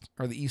west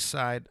or the east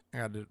side, I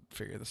got to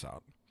figure this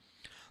out.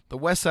 The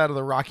west side of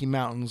the Rocky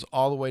Mountains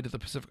all the way to the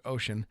Pacific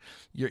Ocean,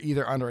 you're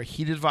either under a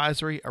heat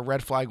advisory, a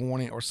red flag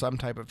warning, or some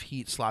type of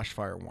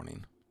heat/fire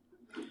warning.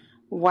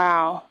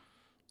 Wow.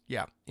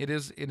 Yeah, it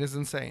is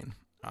insane.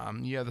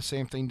 You have the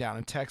same thing down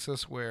in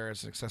Texas where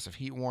it's an excessive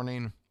heat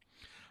warning.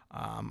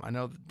 I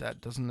know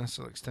that doesn't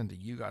necessarily extend to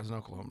you guys in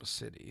Oklahoma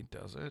City,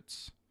 does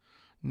it?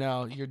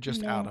 No, you're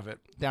just out of it.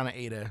 Down at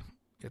Ada,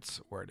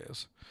 it's where it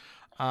is.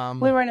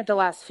 We were in it the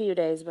last few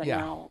days, but Yeah.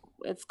 now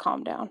it's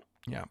calmed down.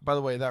 Yeah, by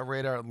the way, that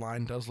radar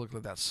line does look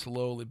like that's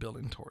slowly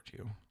building toward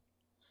you.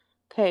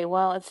 Okay,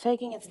 well, it's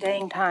taking its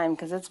dang time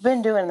because it's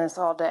been doing this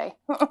all day.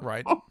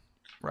 Right?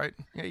 Right?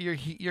 Yeah, your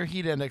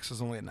heat index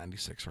is only at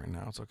 96 right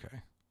now. It's okay.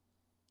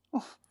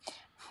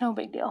 No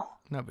big deal.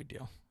 No big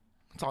deal.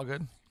 It's all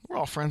good. We're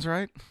all friends,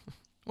 right?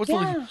 What's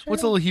Yeah, a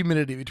little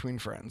humidity between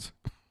friends?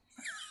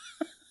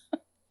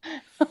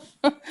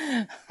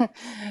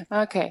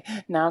 Okay,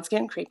 now it's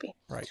getting creepy.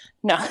 Right.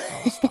 No.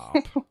 Oh, stop.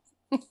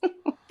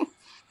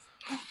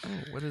 Oh,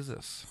 what is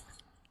this?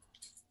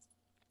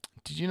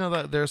 Did you know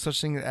that there's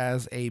such thing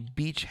as a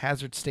beach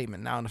hazard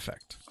statement now in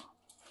effect?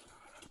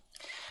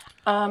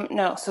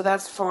 No, so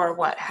that's for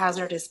what?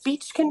 Hazardous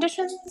beach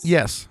conditions?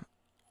 Yes.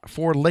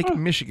 For Lake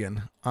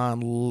Michigan,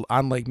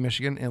 on Lake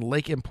Michigan and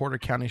Lake and Porter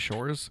County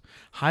shores,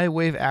 high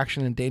wave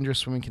action and dangerous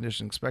swimming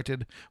conditions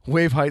expected.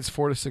 Wave heights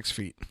 4 to 6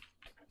 feet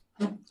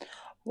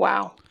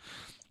Wow.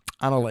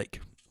 on a lake.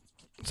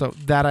 So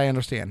that I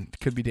understand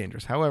could be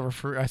dangerous.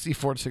 However, I see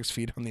 4 to 6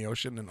 feet on the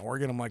ocean in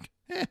Oregon. I'm like,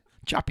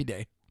 choppy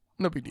day,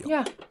 no big deal.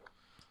 Yeah.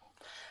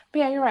 But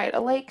yeah, you're right. A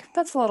lake,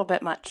 that's a little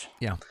bit much.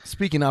 Yeah.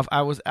 Speaking of,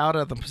 I was out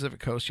at the Pacific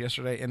Coast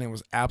yesterday, and it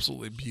was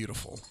absolutely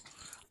beautiful.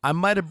 I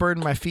might have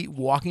burned my feet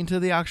walking to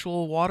the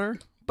actual water,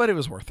 but it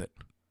was worth it.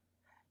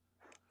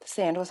 The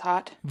sand was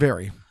hot.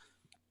 Very.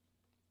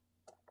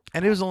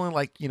 And it was only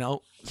like,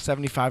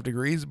 75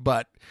 degrees,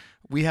 but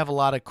we have a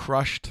lot of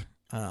crushed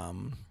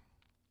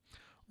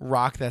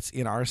rock that's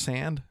in our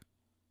sand,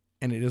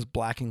 and it is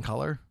black in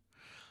color.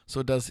 So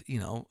it does,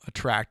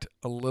 attract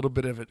a little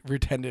bit of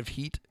retentive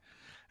heat.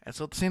 And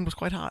so the sand was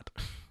quite hot.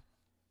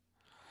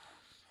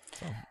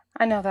 So,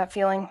 I know that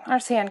feeling. Our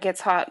sand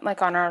gets hot,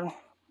 like on our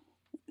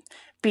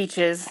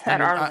beaches at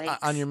our lakes.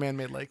 on your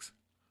man-made lakes?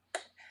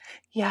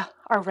 Yeah,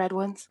 our red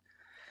ones.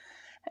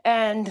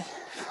 And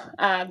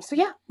so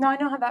yeah, no, I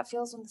know how that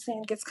feels when the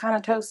sand gets kind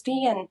of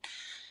toasty, and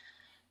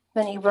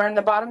then you burn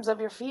the bottoms of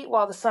your feet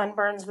while the sun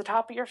burns the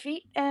top of your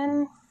feet,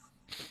 and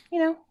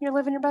you're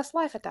living your best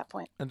life at that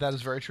point. And that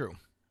is very true.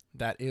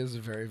 That is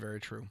very, very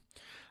true.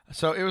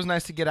 So it was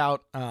nice to get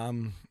out.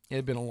 It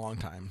had been a long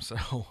time, so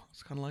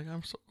it's kind of like,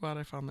 I'm so glad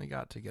I finally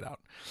got to get out.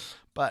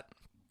 But,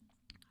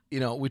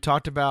 we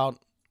talked about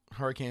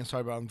hurricanes,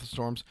 talked about the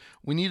storms.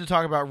 We need to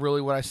talk about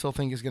really what I still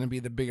think is going to be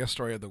the biggest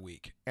story of the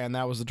week, and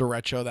that was the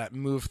derecho that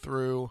moved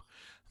through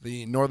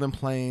the northern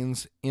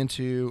plains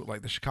into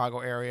like the Chicago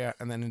area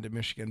and then into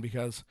Michigan,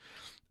 because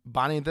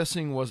Bonnie, this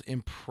thing was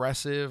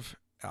impressive.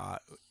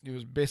 It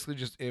was basically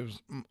it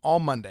was all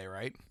Monday,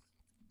 right?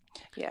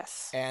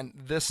 Yes. And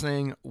this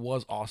thing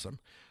was awesome.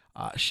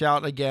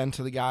 Shout again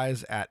to the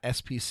guys at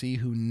SPC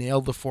who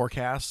nailed the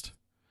forecast.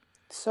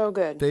 So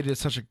good. They did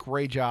such a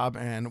great job,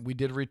 and we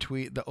did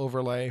retweet the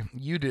overlay.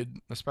 You did,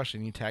 especially,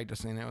 and you tagged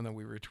us in it, and then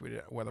we retweeted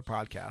it, Weather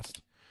Podcast.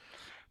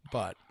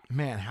 But,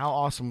 man, how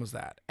awesome was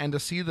that? And to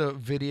see the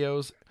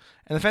videos,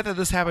 and the fact that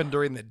this happened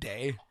during the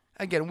day,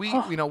 again,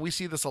 we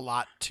see this a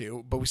lot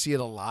too, but we see it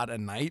a lot at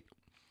night.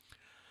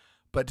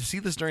 But to see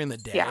this during the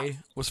day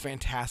was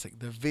fantastic.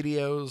 The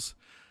videos,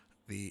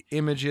 the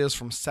images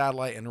from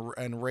satellite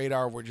and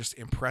radar were just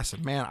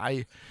impressive. Man,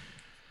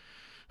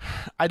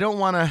 I don't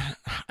want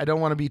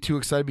to be too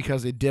excited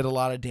because it did a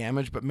lot of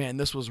damage, but man,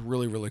 this was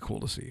really, really cool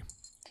to see.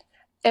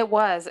 It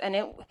was, and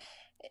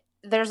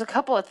there's a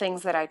couple of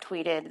things that I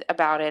tweeted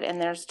about it,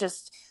 and there's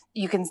just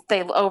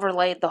they've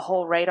overlaid the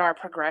whole radar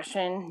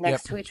progression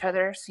next to each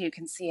other, so you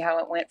can see how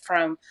it went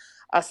from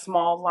a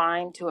small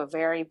line to a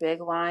very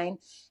big line.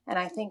 And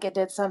I think it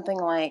did something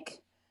like,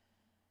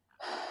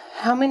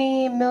 how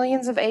many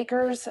millions of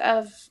acres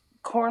of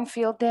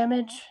cornfield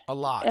damage? A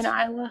lot. In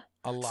Iowa?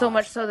 A lot. So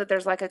much so that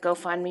there's like a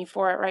GoFundMe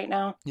for it right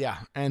now. Yeah.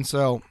 And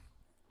so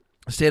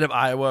the state of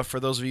Iowa, for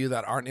those of you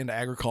that aren't into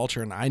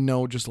agriculture, and I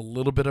know just a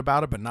little bit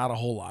about it, but not a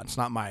whole lot. It's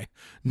not my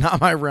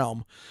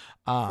realm.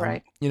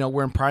 Right.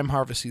 We're in prime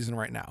harvest season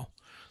right now.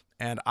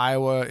 And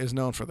Iowa is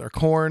known for their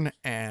corn,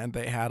 and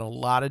they had a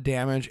lot of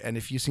damage. And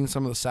if you've seen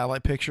some of the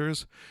satellite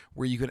pictures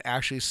where you can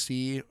actually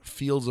see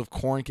fields of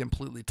corn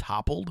completely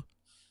toppled,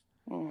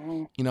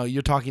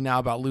 you're talking now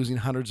about losing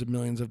hundreds of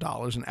millions of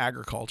dollars in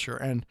agriculture.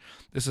 And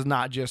this is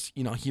not just,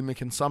 human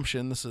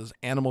consumption. This is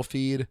animal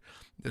feed.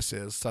 This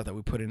is stuff that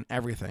we put in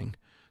everything.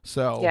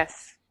 So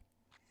yes,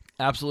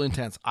 absolutely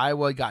intense.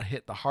 Iowa got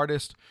hit the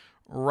hardest,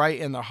 right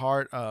in the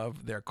heart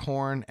of their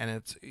corn. And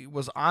it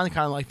was on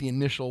kind of like the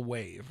initial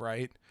wave,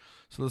 right?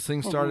 So this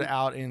thing started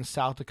out in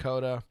South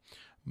Dakota,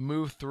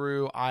 moved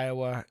through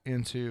Iowa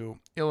into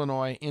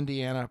Illinois,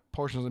 Indiana,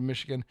 portions of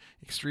Michigan,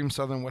 extreme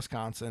southern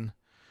Wisconsin,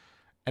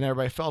 and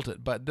everybody felt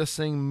it. But this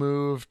thing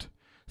moved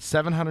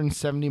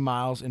 770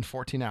 miles in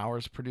 14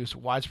 hours, produced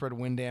widespread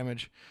wind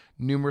damage,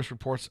 numerous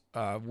reports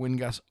of wind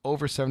gusts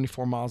over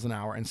 74 miles an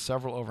hour, and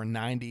several over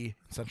 90 in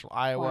central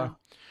Iowa.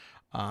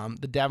 Wow.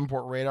 The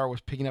Davenport radar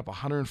was picking up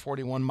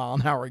 141 mile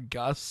an hour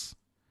gusts.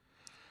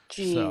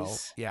 Jeez.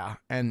 So, yeah.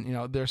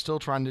 And, they're still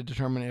trying to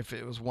determine if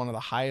it was one of the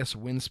highest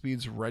wind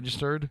speeds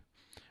registered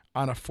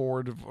on a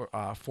forward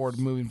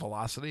moving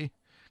velocity,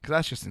 because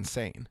that's just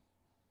insane.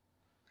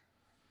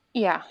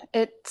 Yeah,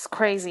 it's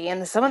crazy.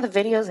 And some of the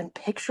videos and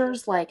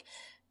pictures, like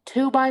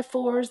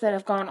 2x4s that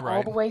have gone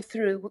all the way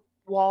through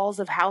walls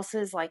of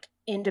houses, like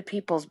into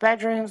people's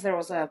bedrooms. There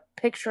was a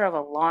picture of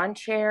a lawn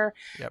chair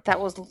that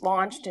was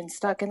launched and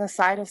stuck in the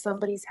side of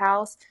somebody's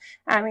house.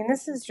 I mean,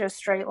 this is just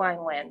straight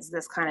line winds,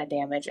 this kind of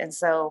damage. And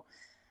so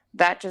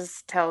that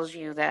just tells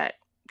you that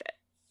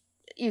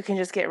you can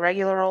just get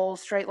regular old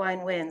straight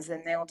line winds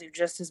and they'll do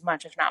just as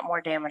much, if not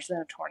more damage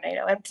than a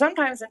tornado. And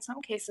sometimes, in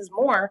some cases,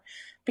 more,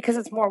 because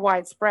it's more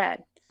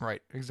widespread.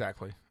 Right.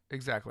 Exactly.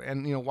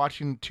 And,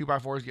 watching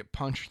 2x4s get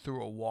punched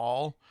through a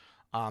wall,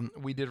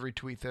 we did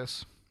retweet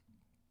this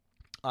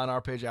on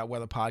our page at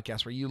Weather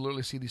Podcast, where you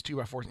literally see these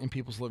 2x4s in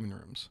people's living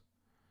rooms.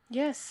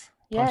 Yes.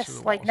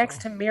 Like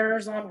next to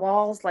mirrors on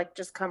walls, like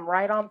just come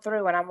right on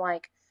through. And I'm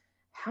like,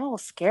 how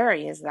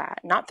scary is that?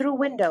 Not through a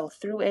window,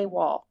 through a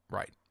wall.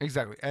 Right.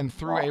 Exactly. And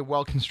through a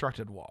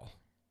well-constructed wall.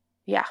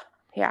 Yeah.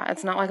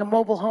 It's not like a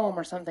mobile home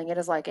or something. It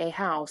is like a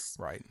house.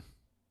 Right.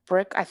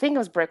 Brick. I think it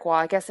was brick wall.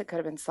 I guess it could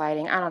have been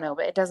siding. I don't know,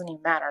 but it doesn't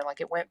even matter.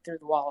 Like, it went through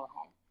the wall of the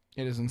home.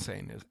 It is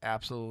insane. It is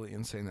absolutely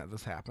insane that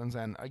this happens.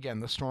 And again,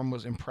 the storm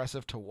was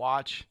impressive to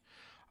watch.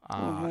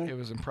 It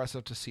was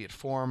impressive to see it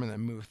form and then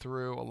move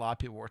through. A lot of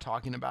people were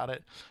talking about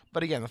it.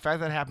 But again, the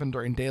fact that it happened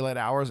during daylight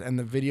hours and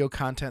the video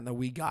content that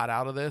we got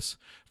out of this,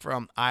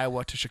 from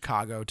Iowa to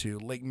Chicago to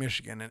Lake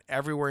Michigan and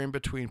everywhere in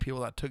between,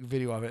 people that took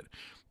video of it,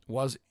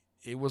 was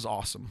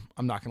awesome.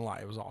 I'm not going to lie.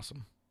 It was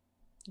awesome.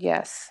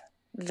 Yes.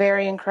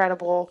 Very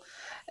incredible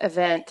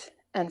event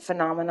and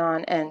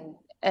phenomenon,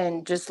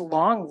 and just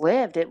long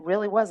lived. It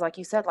really was, like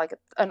you said, like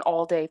an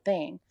all day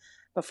thing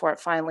before it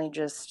finally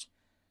just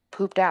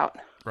pooped out.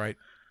 Right.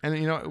 And,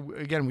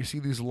 again, we see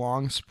these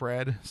long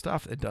spread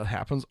stuff. It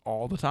happens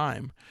all the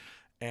time.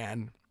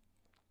 And,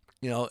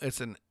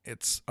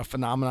 it's a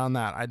phenomenon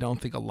that I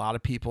don't think a lot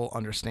of people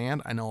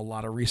understand. I know a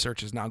lot of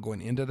research is now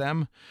going into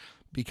them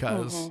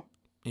because,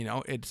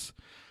 it's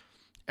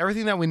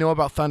everything that we know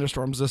about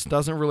thunderstorms. This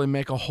doesn't really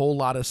make a whole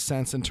lot of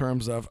sense in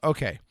terms of,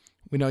 okay,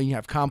 we know you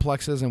have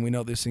complexes and we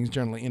know these things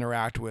generally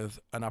interact with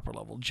an upper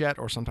level jet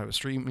or some type of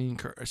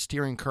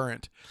steering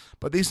current,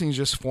 but these things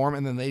just form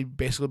and then they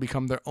basically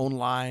become their own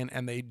line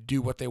and they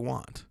do what they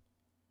want.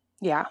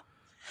 Yeah.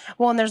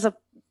 Well, and there's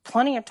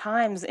plenty of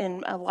times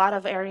in a lot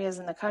of areas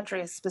in the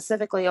country,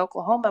 specifically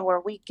Oklahoma, where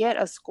we get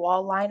a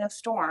squall line of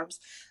storms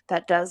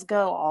that does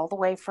go all the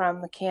way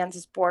from the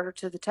Kansas border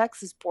to the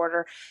Texas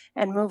border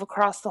and move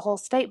across the whole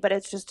state, but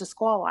it's just a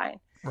squall line.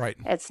 Right.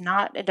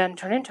 It doesn't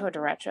turn into a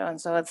derecho.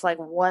 And so it's like,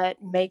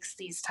 what makes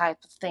these type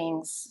of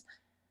things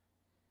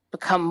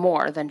become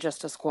more than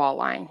just a squall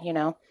line,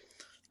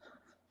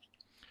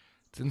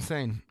 It's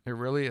insane. It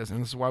really is.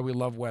 And this is why we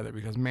love weather,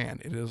 because man,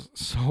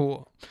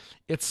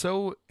 it's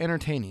so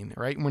entertaining,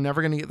 right? We're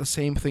never going to get the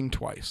same thing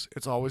twice.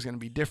 It's always going to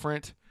be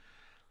different.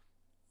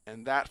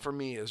 And that for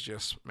me is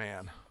just,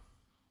 man.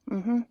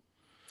 Mm-hmm.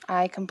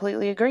 I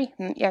completely agree.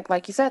 And yeah,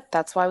 like you said,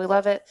 that's why we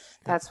love it.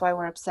 That's why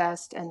we're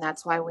obsessed. And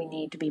that's why we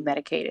need to be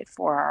medicated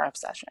for our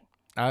obsession.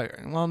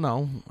 Well,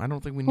 no, I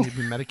don't think we need to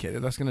be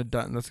medicated. That's going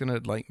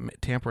to like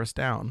tamper us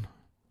down.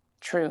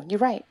 True. You're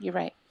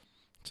right.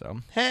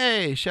 So,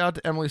 hey, shout out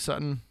to Emily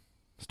Sutton.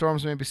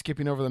 Storms may be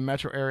skipping over the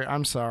metro area.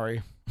 I'm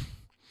sorry.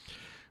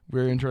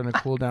 We're enjoying a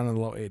cool down in the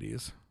low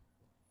 80s.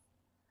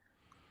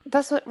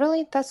 That's what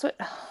she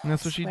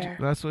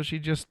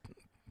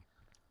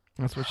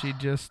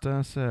just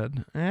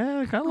said.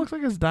 It kind of looks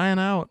like it's dying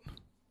out.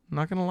 I'm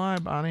not going to lie,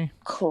 Bonnie.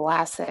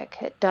 Classic.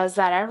 It does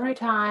that every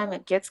time.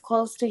 It gets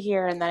close to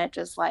here and then it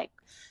just like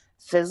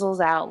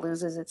fizzles out,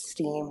 loses its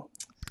steam.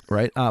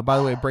 Right. By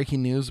the way,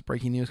 breaking news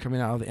coming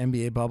out of the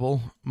NBA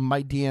bubble.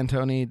 Mike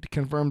D'Antoni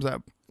confirms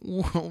that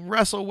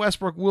Russell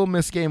Westbrook will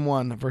miss Game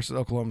 1 versus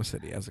Oklahoma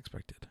City, as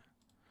expected.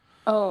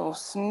 Oh,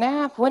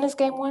 snap. When is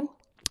Game 1?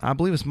 I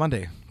believe it's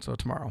Monday, so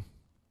tomorrow.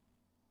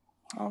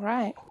 All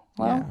right.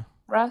 Well,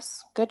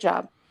 Russ, good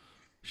job.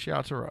 Shout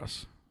out to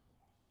Russ.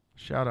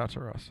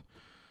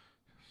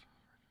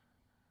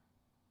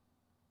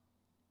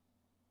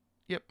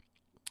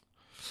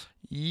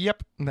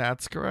 Yep,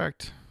 that's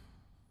correct.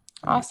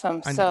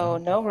 Awesome. So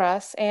no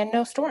Russ and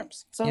no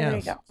storms. So There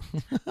you go.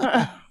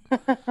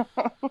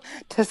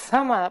 To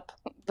sum up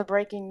the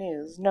breaking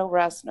news, no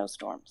Russ, no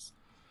storms.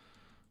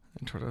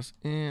 And toward us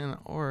in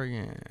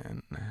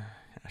Oregon.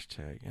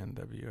 Hashtag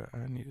NW.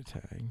 I need a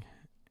tag.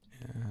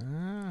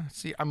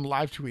 See, I'm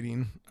live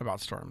tweeting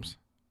about storms.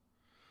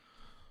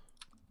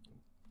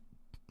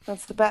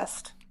 That's the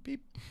best.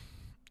 Beep.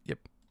 Yep.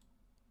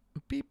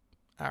 Beep.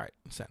 All right.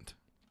 Sent.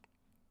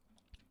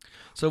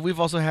 So we've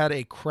also had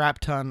a crap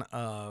ton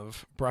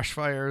of brush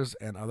fires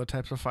and other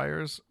types of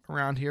fires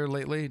around here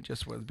lately,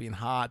 just with being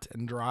hot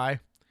and dry,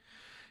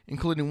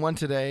 including one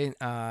today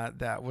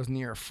that was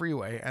near a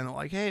freeway. And they're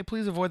like, hey,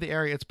 please avoid the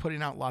area. It's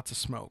putting out lots of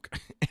smoke.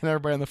 And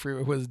everybody on the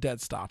freeway was dead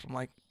stopped. I'm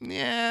like,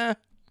 yeah,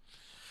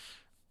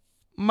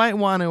 might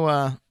want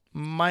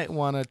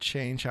to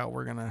change how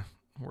we're gonna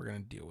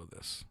deal with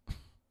this.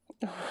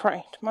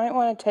 Right. Might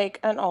want to take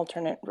an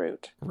alternate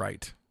route.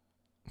 Right.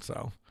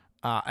 So.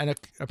 And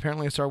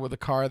apparently it started with a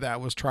car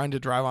that was trying to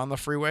drive on the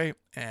freeway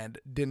and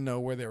didn't know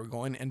where they were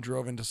going and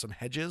drove into some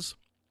hedges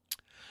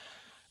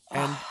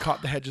and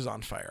caught the hedges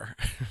on fire.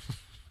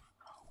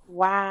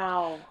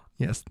 Wow.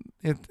 Yes,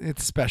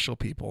 it's special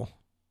people.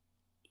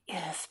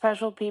 Yeah,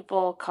 special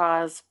people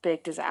cause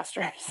big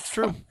disasters. It's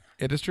true.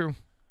 It is true.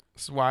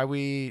 This is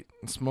why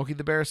Smokey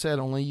the Bear said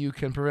only you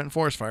can prevent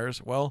forest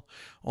fires. Well,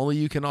 only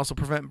you can also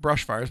prevent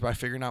brush fires by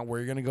figuring out where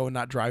you're going to go and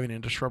not driving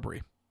into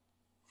shrubbery.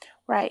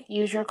 Right.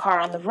 Use your car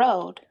on the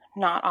road,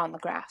 not on the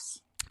grass.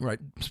 Right.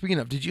 Speaking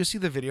of, did you see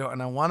the video?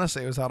 And I want to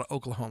say it was out of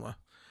Oklahoma.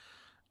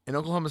 An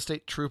Oklahoma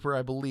State trooper,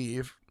 I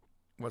believe,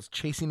 was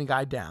chasing a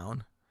guy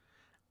down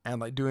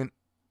and like doing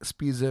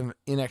speeds in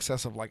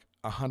excess of like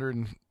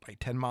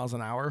 110 miles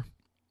an hour.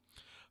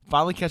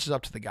 Finally catches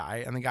up to the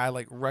guy, and the guy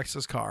like wrecks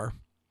his car.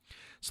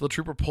 So the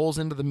trooper pulls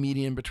into the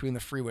median between the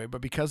freeway,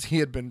 but because he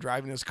had been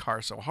driving his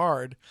car so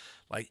hard,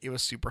 like it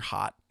was super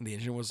hot. The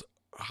engine was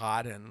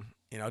hot and,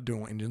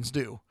 doing what engines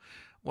do.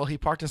 Well, he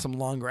parked in some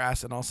long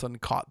grass and all of a sudden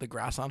caught the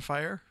grass on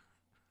fire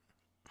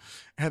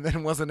and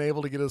then wasn't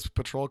able to get his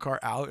patrol car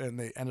out, and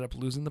they ended up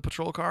losing the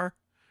patrol car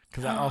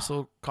because that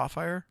also caught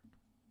fire.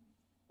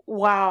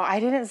 Wow, I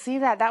didn't see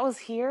that. That was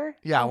here?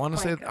 Yeah, I want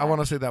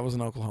to say that was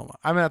in Oklahoma.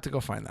 I'm going to have to go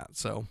find that.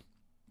 So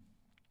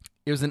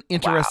it was an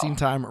interesting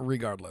time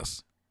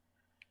regardless.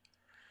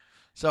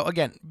 So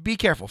again, be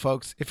careful,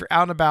 folks. If you're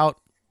out and about,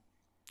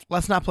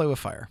 let's not play with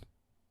fire.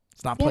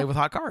 Let's not play with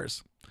hot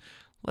cars.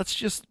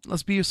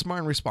 Let's be smart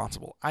and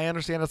responsible. I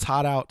understand it's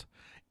hot out.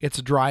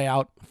 It's dry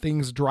out.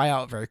 Things dry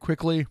out very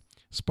quickly.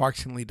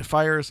 Sparks can lead to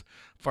fires.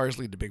 Fires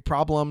lead to big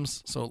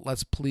problems. So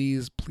let's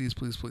please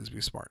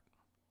be smart.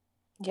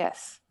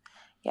 Yes.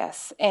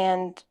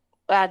 And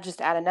I'll just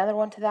add another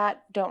one to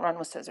that. Don't run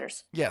with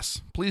scissors.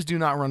 Yes. Please do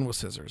not run with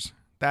scissors.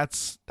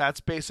 That's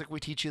basic. We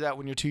teach you that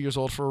when you're 2 years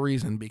old for a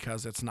reason,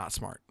 because it's not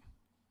smart.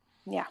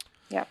 Yeah.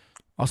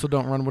 Also,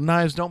 don't run with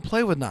knives. Don't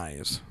play with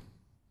knives.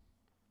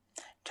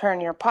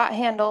 Turn your pot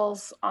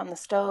handles on the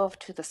stove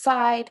to the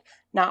side,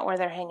 not where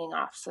they're hanging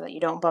off, so that you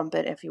don't bump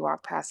it if you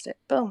walk past it.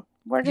 Boom.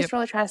 We're just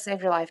really trying to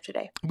save your life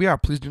today. We are.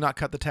 Please do not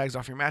cut the tags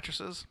off your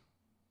mattresses.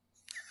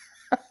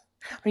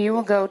 Or you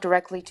will go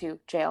directly to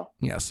jail.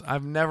 Yes.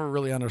 I've never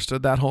really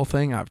understood that whole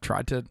thing. I've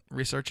tried to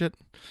research it,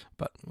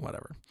 but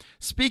whatever.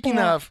 Speaking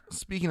of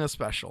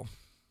special.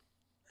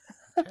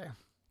 Okay.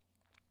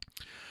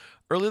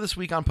 Earlier this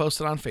week, I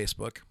posted on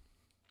Facebook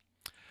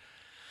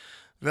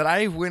that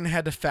I went and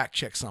had to fact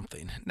check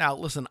something. Now,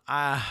 listen,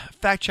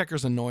 fact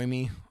checkers annoy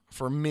me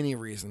for many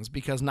reasons,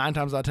 because 9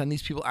 times out of 10,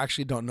 these people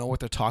actually don't know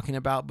what they're talking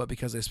about, but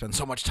because they spend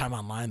so much time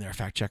online, they're a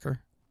fact checker.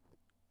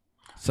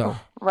 So,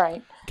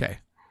 right. Okay.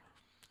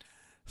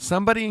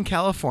 Somebody in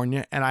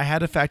California, and I had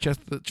to fact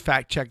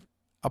check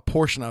a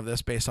portion of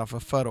this based off a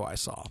photo I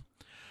saw.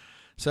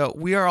 So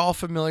we are all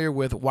familiar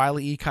with Wile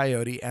E.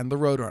 Coyote and the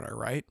Roadrunner,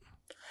 right?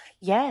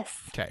 Yes.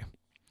 Okay.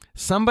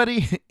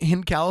 Somebody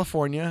in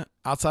California,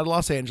 outside of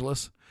Los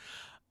Angeles,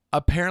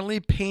 apparently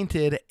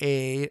painted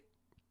a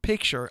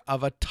picture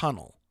of a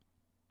tunnel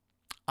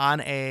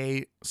on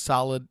a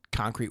solid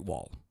concrete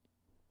wall.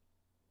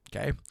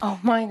 Okay. Oh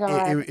my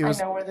God. It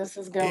was, I know where this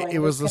is going.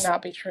 This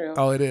cannot be true.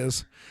 Oh, it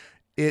is.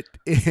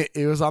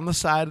 It was on the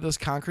side of this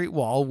concrete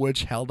wall,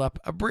 which held up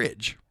a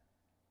bridge.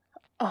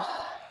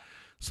 Oh.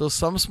 So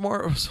some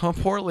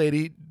poor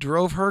lady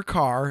drove her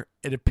car,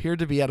 it appeared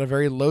to be at a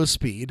very low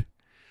speed,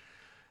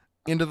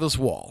 into this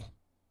wall.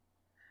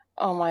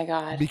 Oh my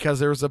God. Because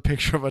there was a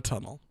picture of a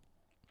tunnel.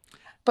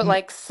 But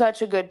like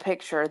such a good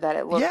picture that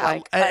it looked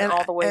like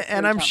all the way through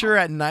and I'm tunnel. sure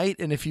at night,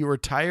 and if you were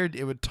tired,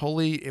 it would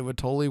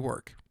totally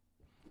work.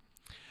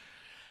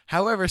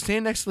 However,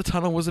 standing next to the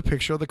tunnel was a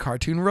picture of the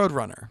cartoon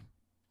Roadrunner.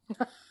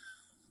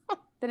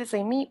 Did it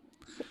say meat?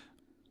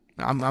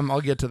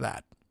 I'll get to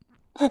that.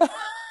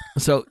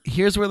 So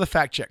here's where the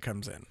fact check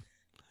comes in.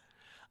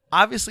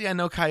 Obviously, I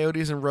know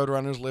coyotes and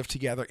roadrunners live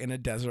together in a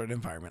desert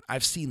environment.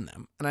 I've seen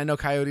them. And I know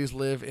coyotes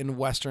live in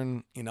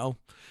western,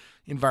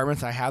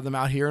 environments. I have them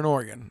out here in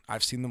Oregon.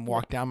 I've seen them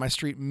walk down my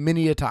street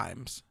many a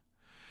times.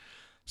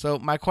 So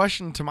my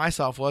question to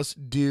myself was,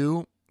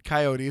 do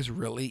coyotes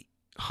really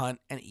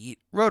hunt and eat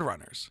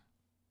roadrunners?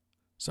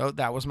 So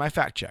that was my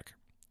fact check.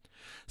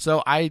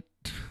 So I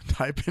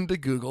type into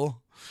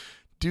Google,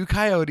 do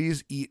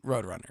coyotes eat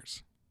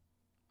roadrunners?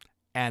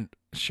 And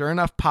sure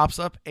enough, pops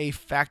up a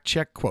fact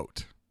check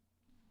quote.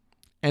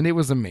 And it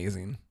was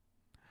amazing.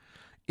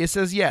 It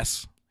says,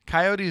 yes,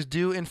 coyotes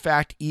do in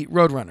fact eat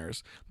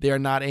roadrunners. They are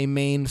not a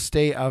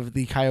mainstay of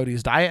the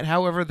coyote's diet.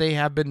 However, they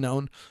have been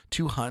known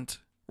to hunt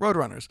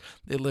roadrunners.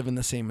 They live in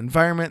the same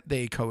environment.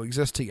 They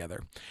coexist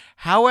together.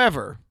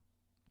 However,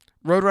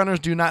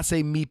 roadrunners do not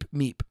say meep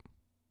meep.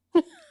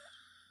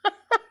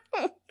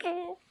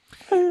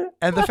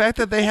 And the fact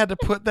that they had to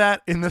put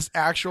that in this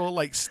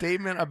actual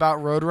statement about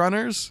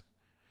roadrunners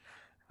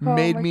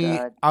made me,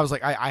 God. I was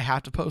like, I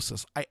have to post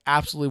this. I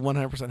absolutely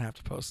 100% have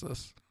to post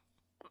this.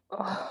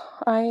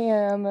 I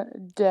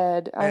am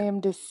dead. I am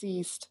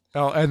deceased.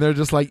 Oh, and they're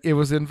just like, it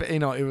was it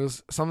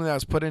was something that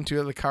was put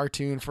into the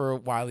cartoon for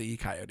Wile E.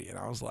 Coyote. And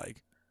I was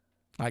like,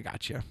 I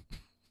got you.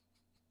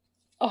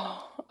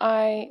 Oh,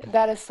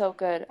 that is so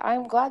good.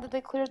 I'm glad that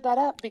they cleared that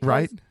up because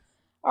right?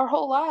 Our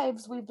whole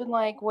lives we've been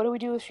like, what do we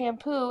do with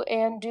shampoo?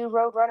 And do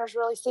roadrunners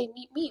really say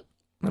meep meep?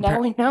 Now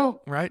we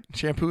know. Right?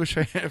 Shampoo is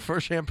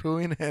for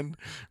shampooing, and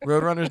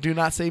roadrunners do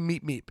not say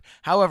meep meep.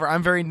 However,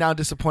 I'm very now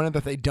disappointed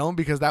that they don't,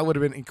 because that would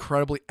have been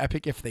incredibly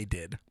epic if they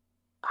did.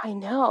 I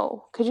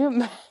know. Could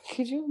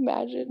you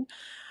imagine?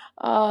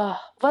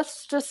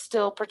 Let's just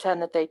still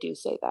pretend that they do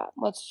say that.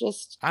 Let's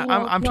just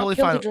I'm totally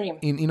kill fine. the dream.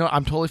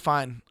 I'm totally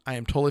fine. I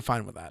am totally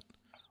fine with that.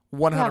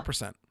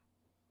 100%. Yeah.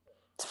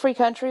 It's a free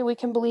country. We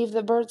can believe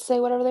that birds say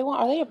whatever they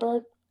want. Are they a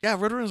bird? Yeah,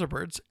 roadrunners are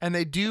birds, and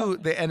they do.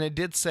 Okay. And it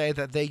did say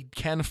that they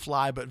can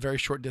fly, but very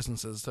short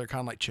distances. They're kind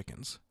of like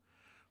chickens,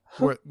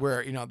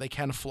 where they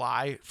can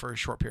fly for a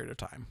short period of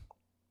time.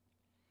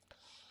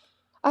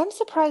 I'm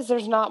surprised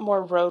there's not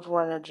more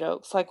roadrunner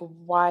jokes. Like,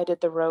 why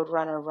did the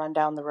roadrunner run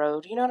down the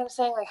road? You know what I'm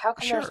saying? Like, how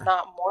come there's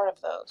not more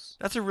of those?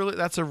 That's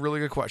a really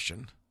good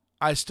question.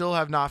 I still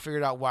have not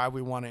figured out why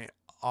we want to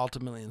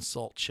ultimately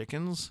insult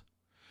chickens.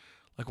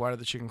 Like, why did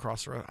the chicken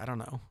cross the road? I don't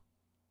know.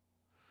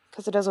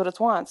 Because it does what it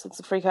wants.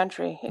 It's a free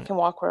country. It can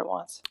walk where it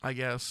wants. I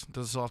guess.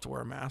 Does it still have to wear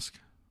a mask?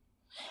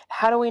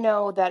 How do we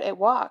know that it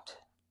walked?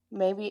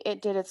 Maybe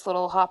it did its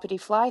little hoppity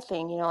fly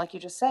thing. Like you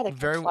just said. It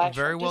very well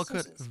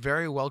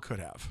could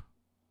have.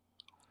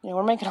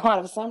 We're making a lot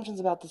of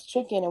assumptions about this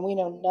chicken, and we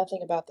know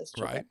nothing about this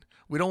chicken. Right.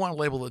 We don't want to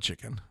label the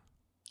chicken.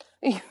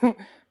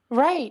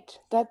 Right.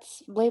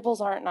 Labels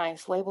aren't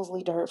nice. Labels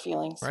lead to hurt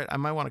feelings. Right. I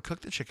might want to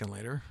cook the chicken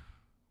later.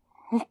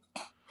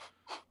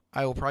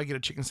 I will probably get a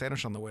chicken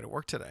sandwich on the way to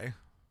work today.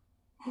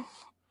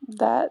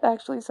 That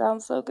actually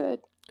sounds so good.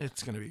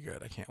 It's going to be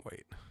good. I can't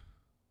wait.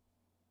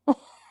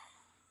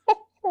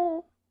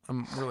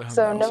 I'm really hungry.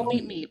 So no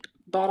meep meep.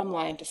 Bottom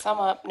line, to sum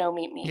up, no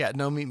meep meep. Yeah,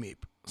 no meep meep.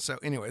 So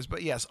anyways,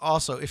 but yes,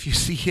 also, if you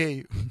see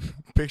a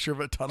picture of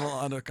a tunnel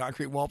on a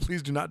concrete wall,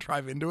 please do not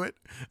drive into it,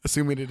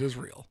 assuming it is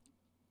real.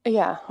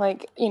 Yeah,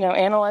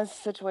 analyze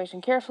the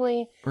situation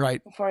carefully.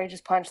 Right. Before you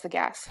just punch the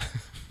gas.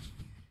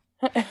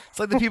 It's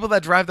like the people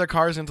that drive their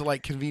cars into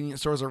convenience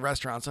stores or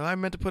restaurants. Oh, I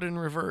meant to put it in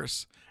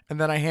reverse. And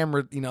then I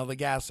hammered, the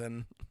gas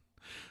in.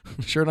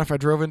 Sure enough, I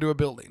drove into a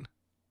building.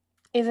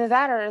 Either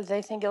that or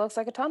they think it looks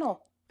like a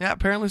tunnel. Yeah,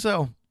 apparently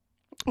so.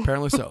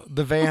 Apparently so.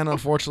 The van,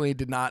 unfortunately,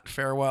 did not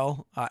fare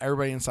well.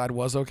 Everybody inside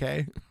was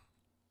okay.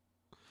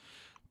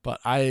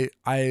 But I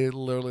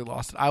literally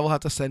lost it. I will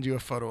have to send you a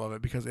photo of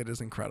it because it is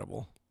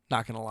incredible.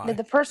 Not going to lie. Did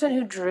the person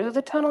who drew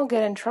the tunnel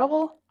get in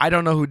trouble? I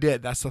don't know who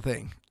did. That's the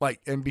thing.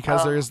 And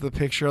because there's the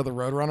picture of the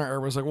Roadrunner,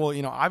 everybody's like, well,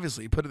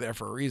 obviously you put it there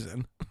for a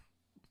reason.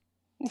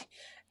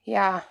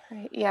 Yeah.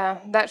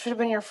 That should have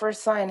been your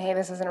first sign. Hey,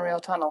 this isn't a real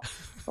tunnel.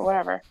 Or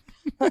whatever.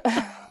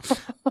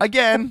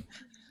 Again,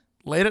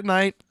 late at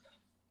night.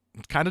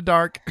 It's kind of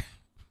dark.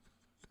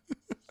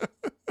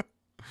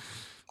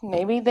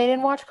 Maybe they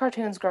didn't watch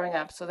cartoons growing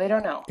up, so they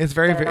don't know. It's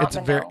very very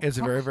possible.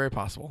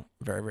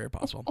 Very, very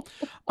possible.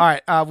 All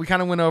right. We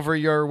kind of went over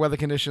your weather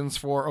conditions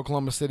for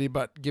Oklahoma City,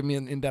 but give me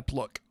an in-depth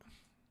look.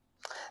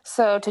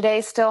 So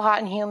today's still hot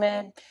and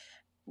humid.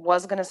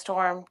 Was going to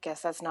storm.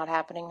 Guess that's not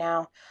happening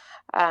now.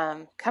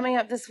 Coming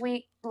up this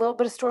week, a little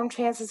bit of storm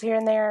chances here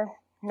and there.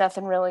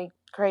 Nothing really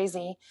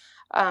crazy.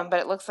 But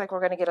it looks like we're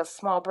going to get a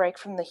small break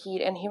from the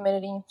heat and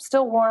humidity.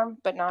 Still warm,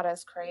 but not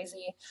as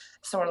crazy.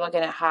 So we're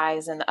looking at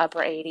highs in the upper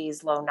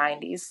 80s, low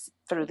 90s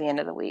through the end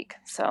of the week.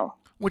 So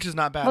which is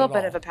not bad. A little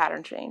bit of a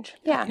pattern change.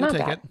 Yeah, you'll not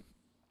take bad. it.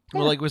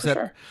 Well, like we said,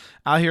 sure.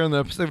 Out here in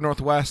the Pacific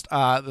Northwest,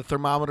 the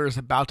thermometer is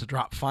about to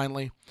drop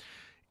finally.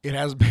 It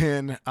has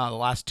been the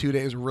last 2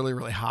 days really,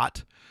 really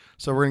hot.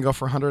 So we're going to go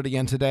for 100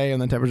 again today,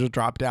 and then temperatures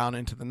drop down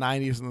into the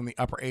 90s and then the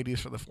upper 80s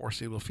for the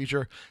foreseeable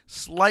future.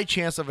 Slight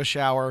chance of a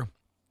shower,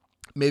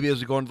 maybe as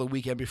we go into the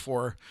weekend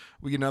before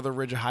we get another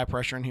ridge of high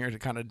pressure in here to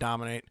kind of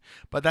dominate.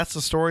 But that's the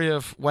story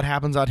of what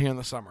happens out here in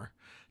the summer.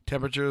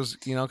 Temperatures,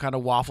 kind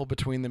of waffle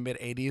between the mid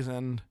 80s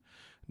and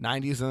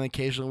 90s, and then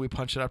occasionally we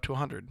punch it up to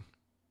 100.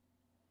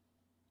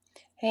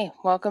 Hey,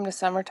 welcome to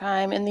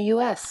summertime in the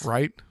U.S.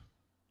 Right?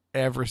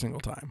 Every single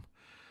time.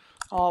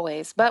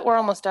 Always. But we're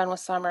almost done with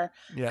summer.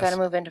 Yes. Got to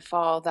move into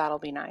fall. That'll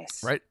be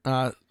nice. Right.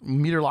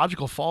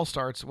 Meteorological fall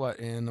starts,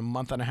 in a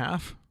month and a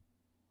half?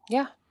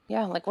 Yeah.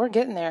 Like we're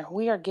getting there.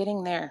 We are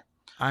getting there.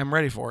 I'm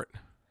ready for it.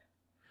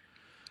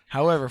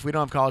 However, if we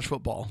don't have college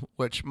football,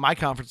 which my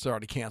conference is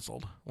already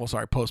canceled. Well,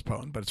 sorry,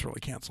 postponed, but it's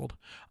really canceled.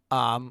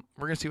 We're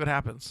going to see what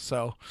happens.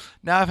 So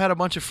now I've had a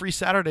bunch of free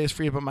Saturdays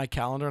free up on my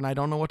calendar, and I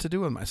don't know what to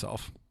do with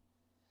myself.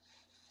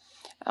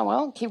 Oh,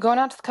 well, keep going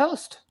out to the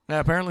coast.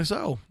 Yeah, apparently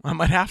so. I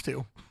might have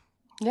to.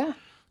 Yeah.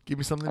 Give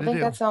me something to I do.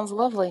 think that sounds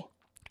lovely.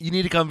 You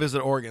need to come visit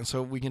Oregon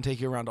so we can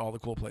take you around to all the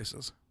cool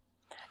places.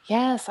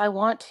 Yes, I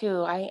want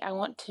to. I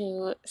want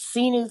to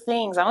see new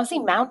things. I want to see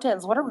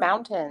mountains. What are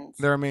mountains?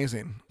 They're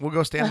amazing. We'll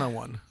go stand on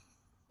one.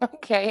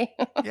 Okay.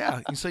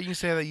 Yeah, so you can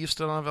say that you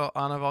stood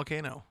on a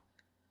volcano.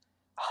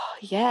 Oh,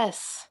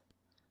 yes.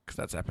 Because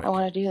that's epic. I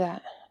want to do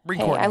that. Bring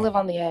hey, Courtney. I live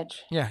on the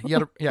edge. Yeah,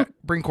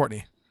 bring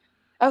Courtney.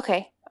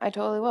 Okay, I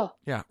totally will.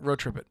 Yeah, road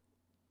trip it.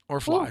 Or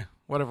fly.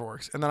 Whatever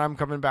works. And then I'm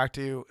coming back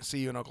to see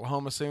you in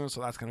Oklahoma soon, so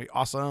that's going to be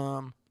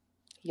awesome.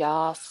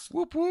 Yes.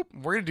 Whoop, whoop.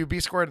 We're going to do B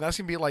squared, and that's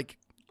going to be like,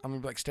 I'm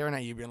going to be like staring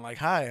at you, being like,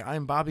 hi,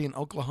 I'm Bobby in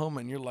Oklahoma,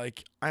 and you're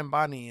like, I'm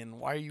Bonnie, and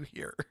why are you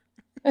here?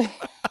 And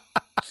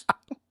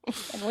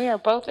we are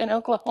both in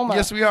Oklahoma.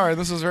 Yes, we are.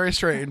 This is very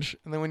strange.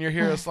 And then when you're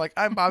here, it's like,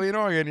 I'm Bobby in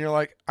Oregon. You're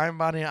like, I'm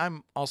Bonnie.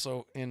 I'm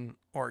also in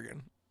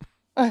Oregon.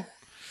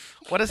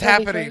 What is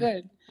happening?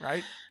 So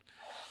right?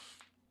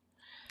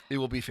 It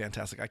will be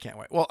fantastic. I can't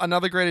wait. Well,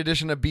 another great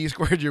edition of B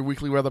Squared, your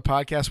weekly weather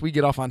podcast. We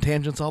get off on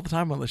tangents all the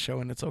time on the show,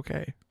 and it's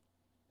okay.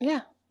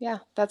 Yeah.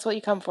 That's what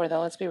you come for,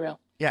 though. Let's be real.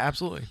 Yeah,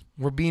 absolutely.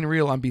 We're being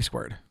real on B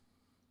Squared.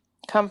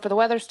 Come for the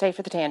weather, stay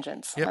for the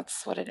tangents. Yep.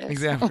 That's what it is.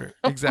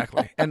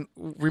 Exactly. And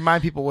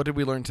remind people, what did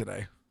we learn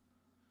today?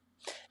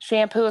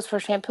 Shampoo is for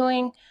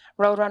shampooing.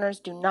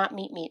 Roadrunners do not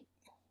meet meat.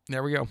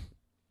 There we go.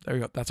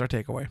 That's our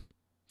takeaway.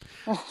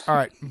 All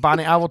right,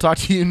 Bonnie, I will talk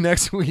to you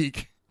next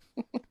week.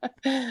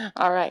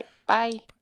 All right. Bye.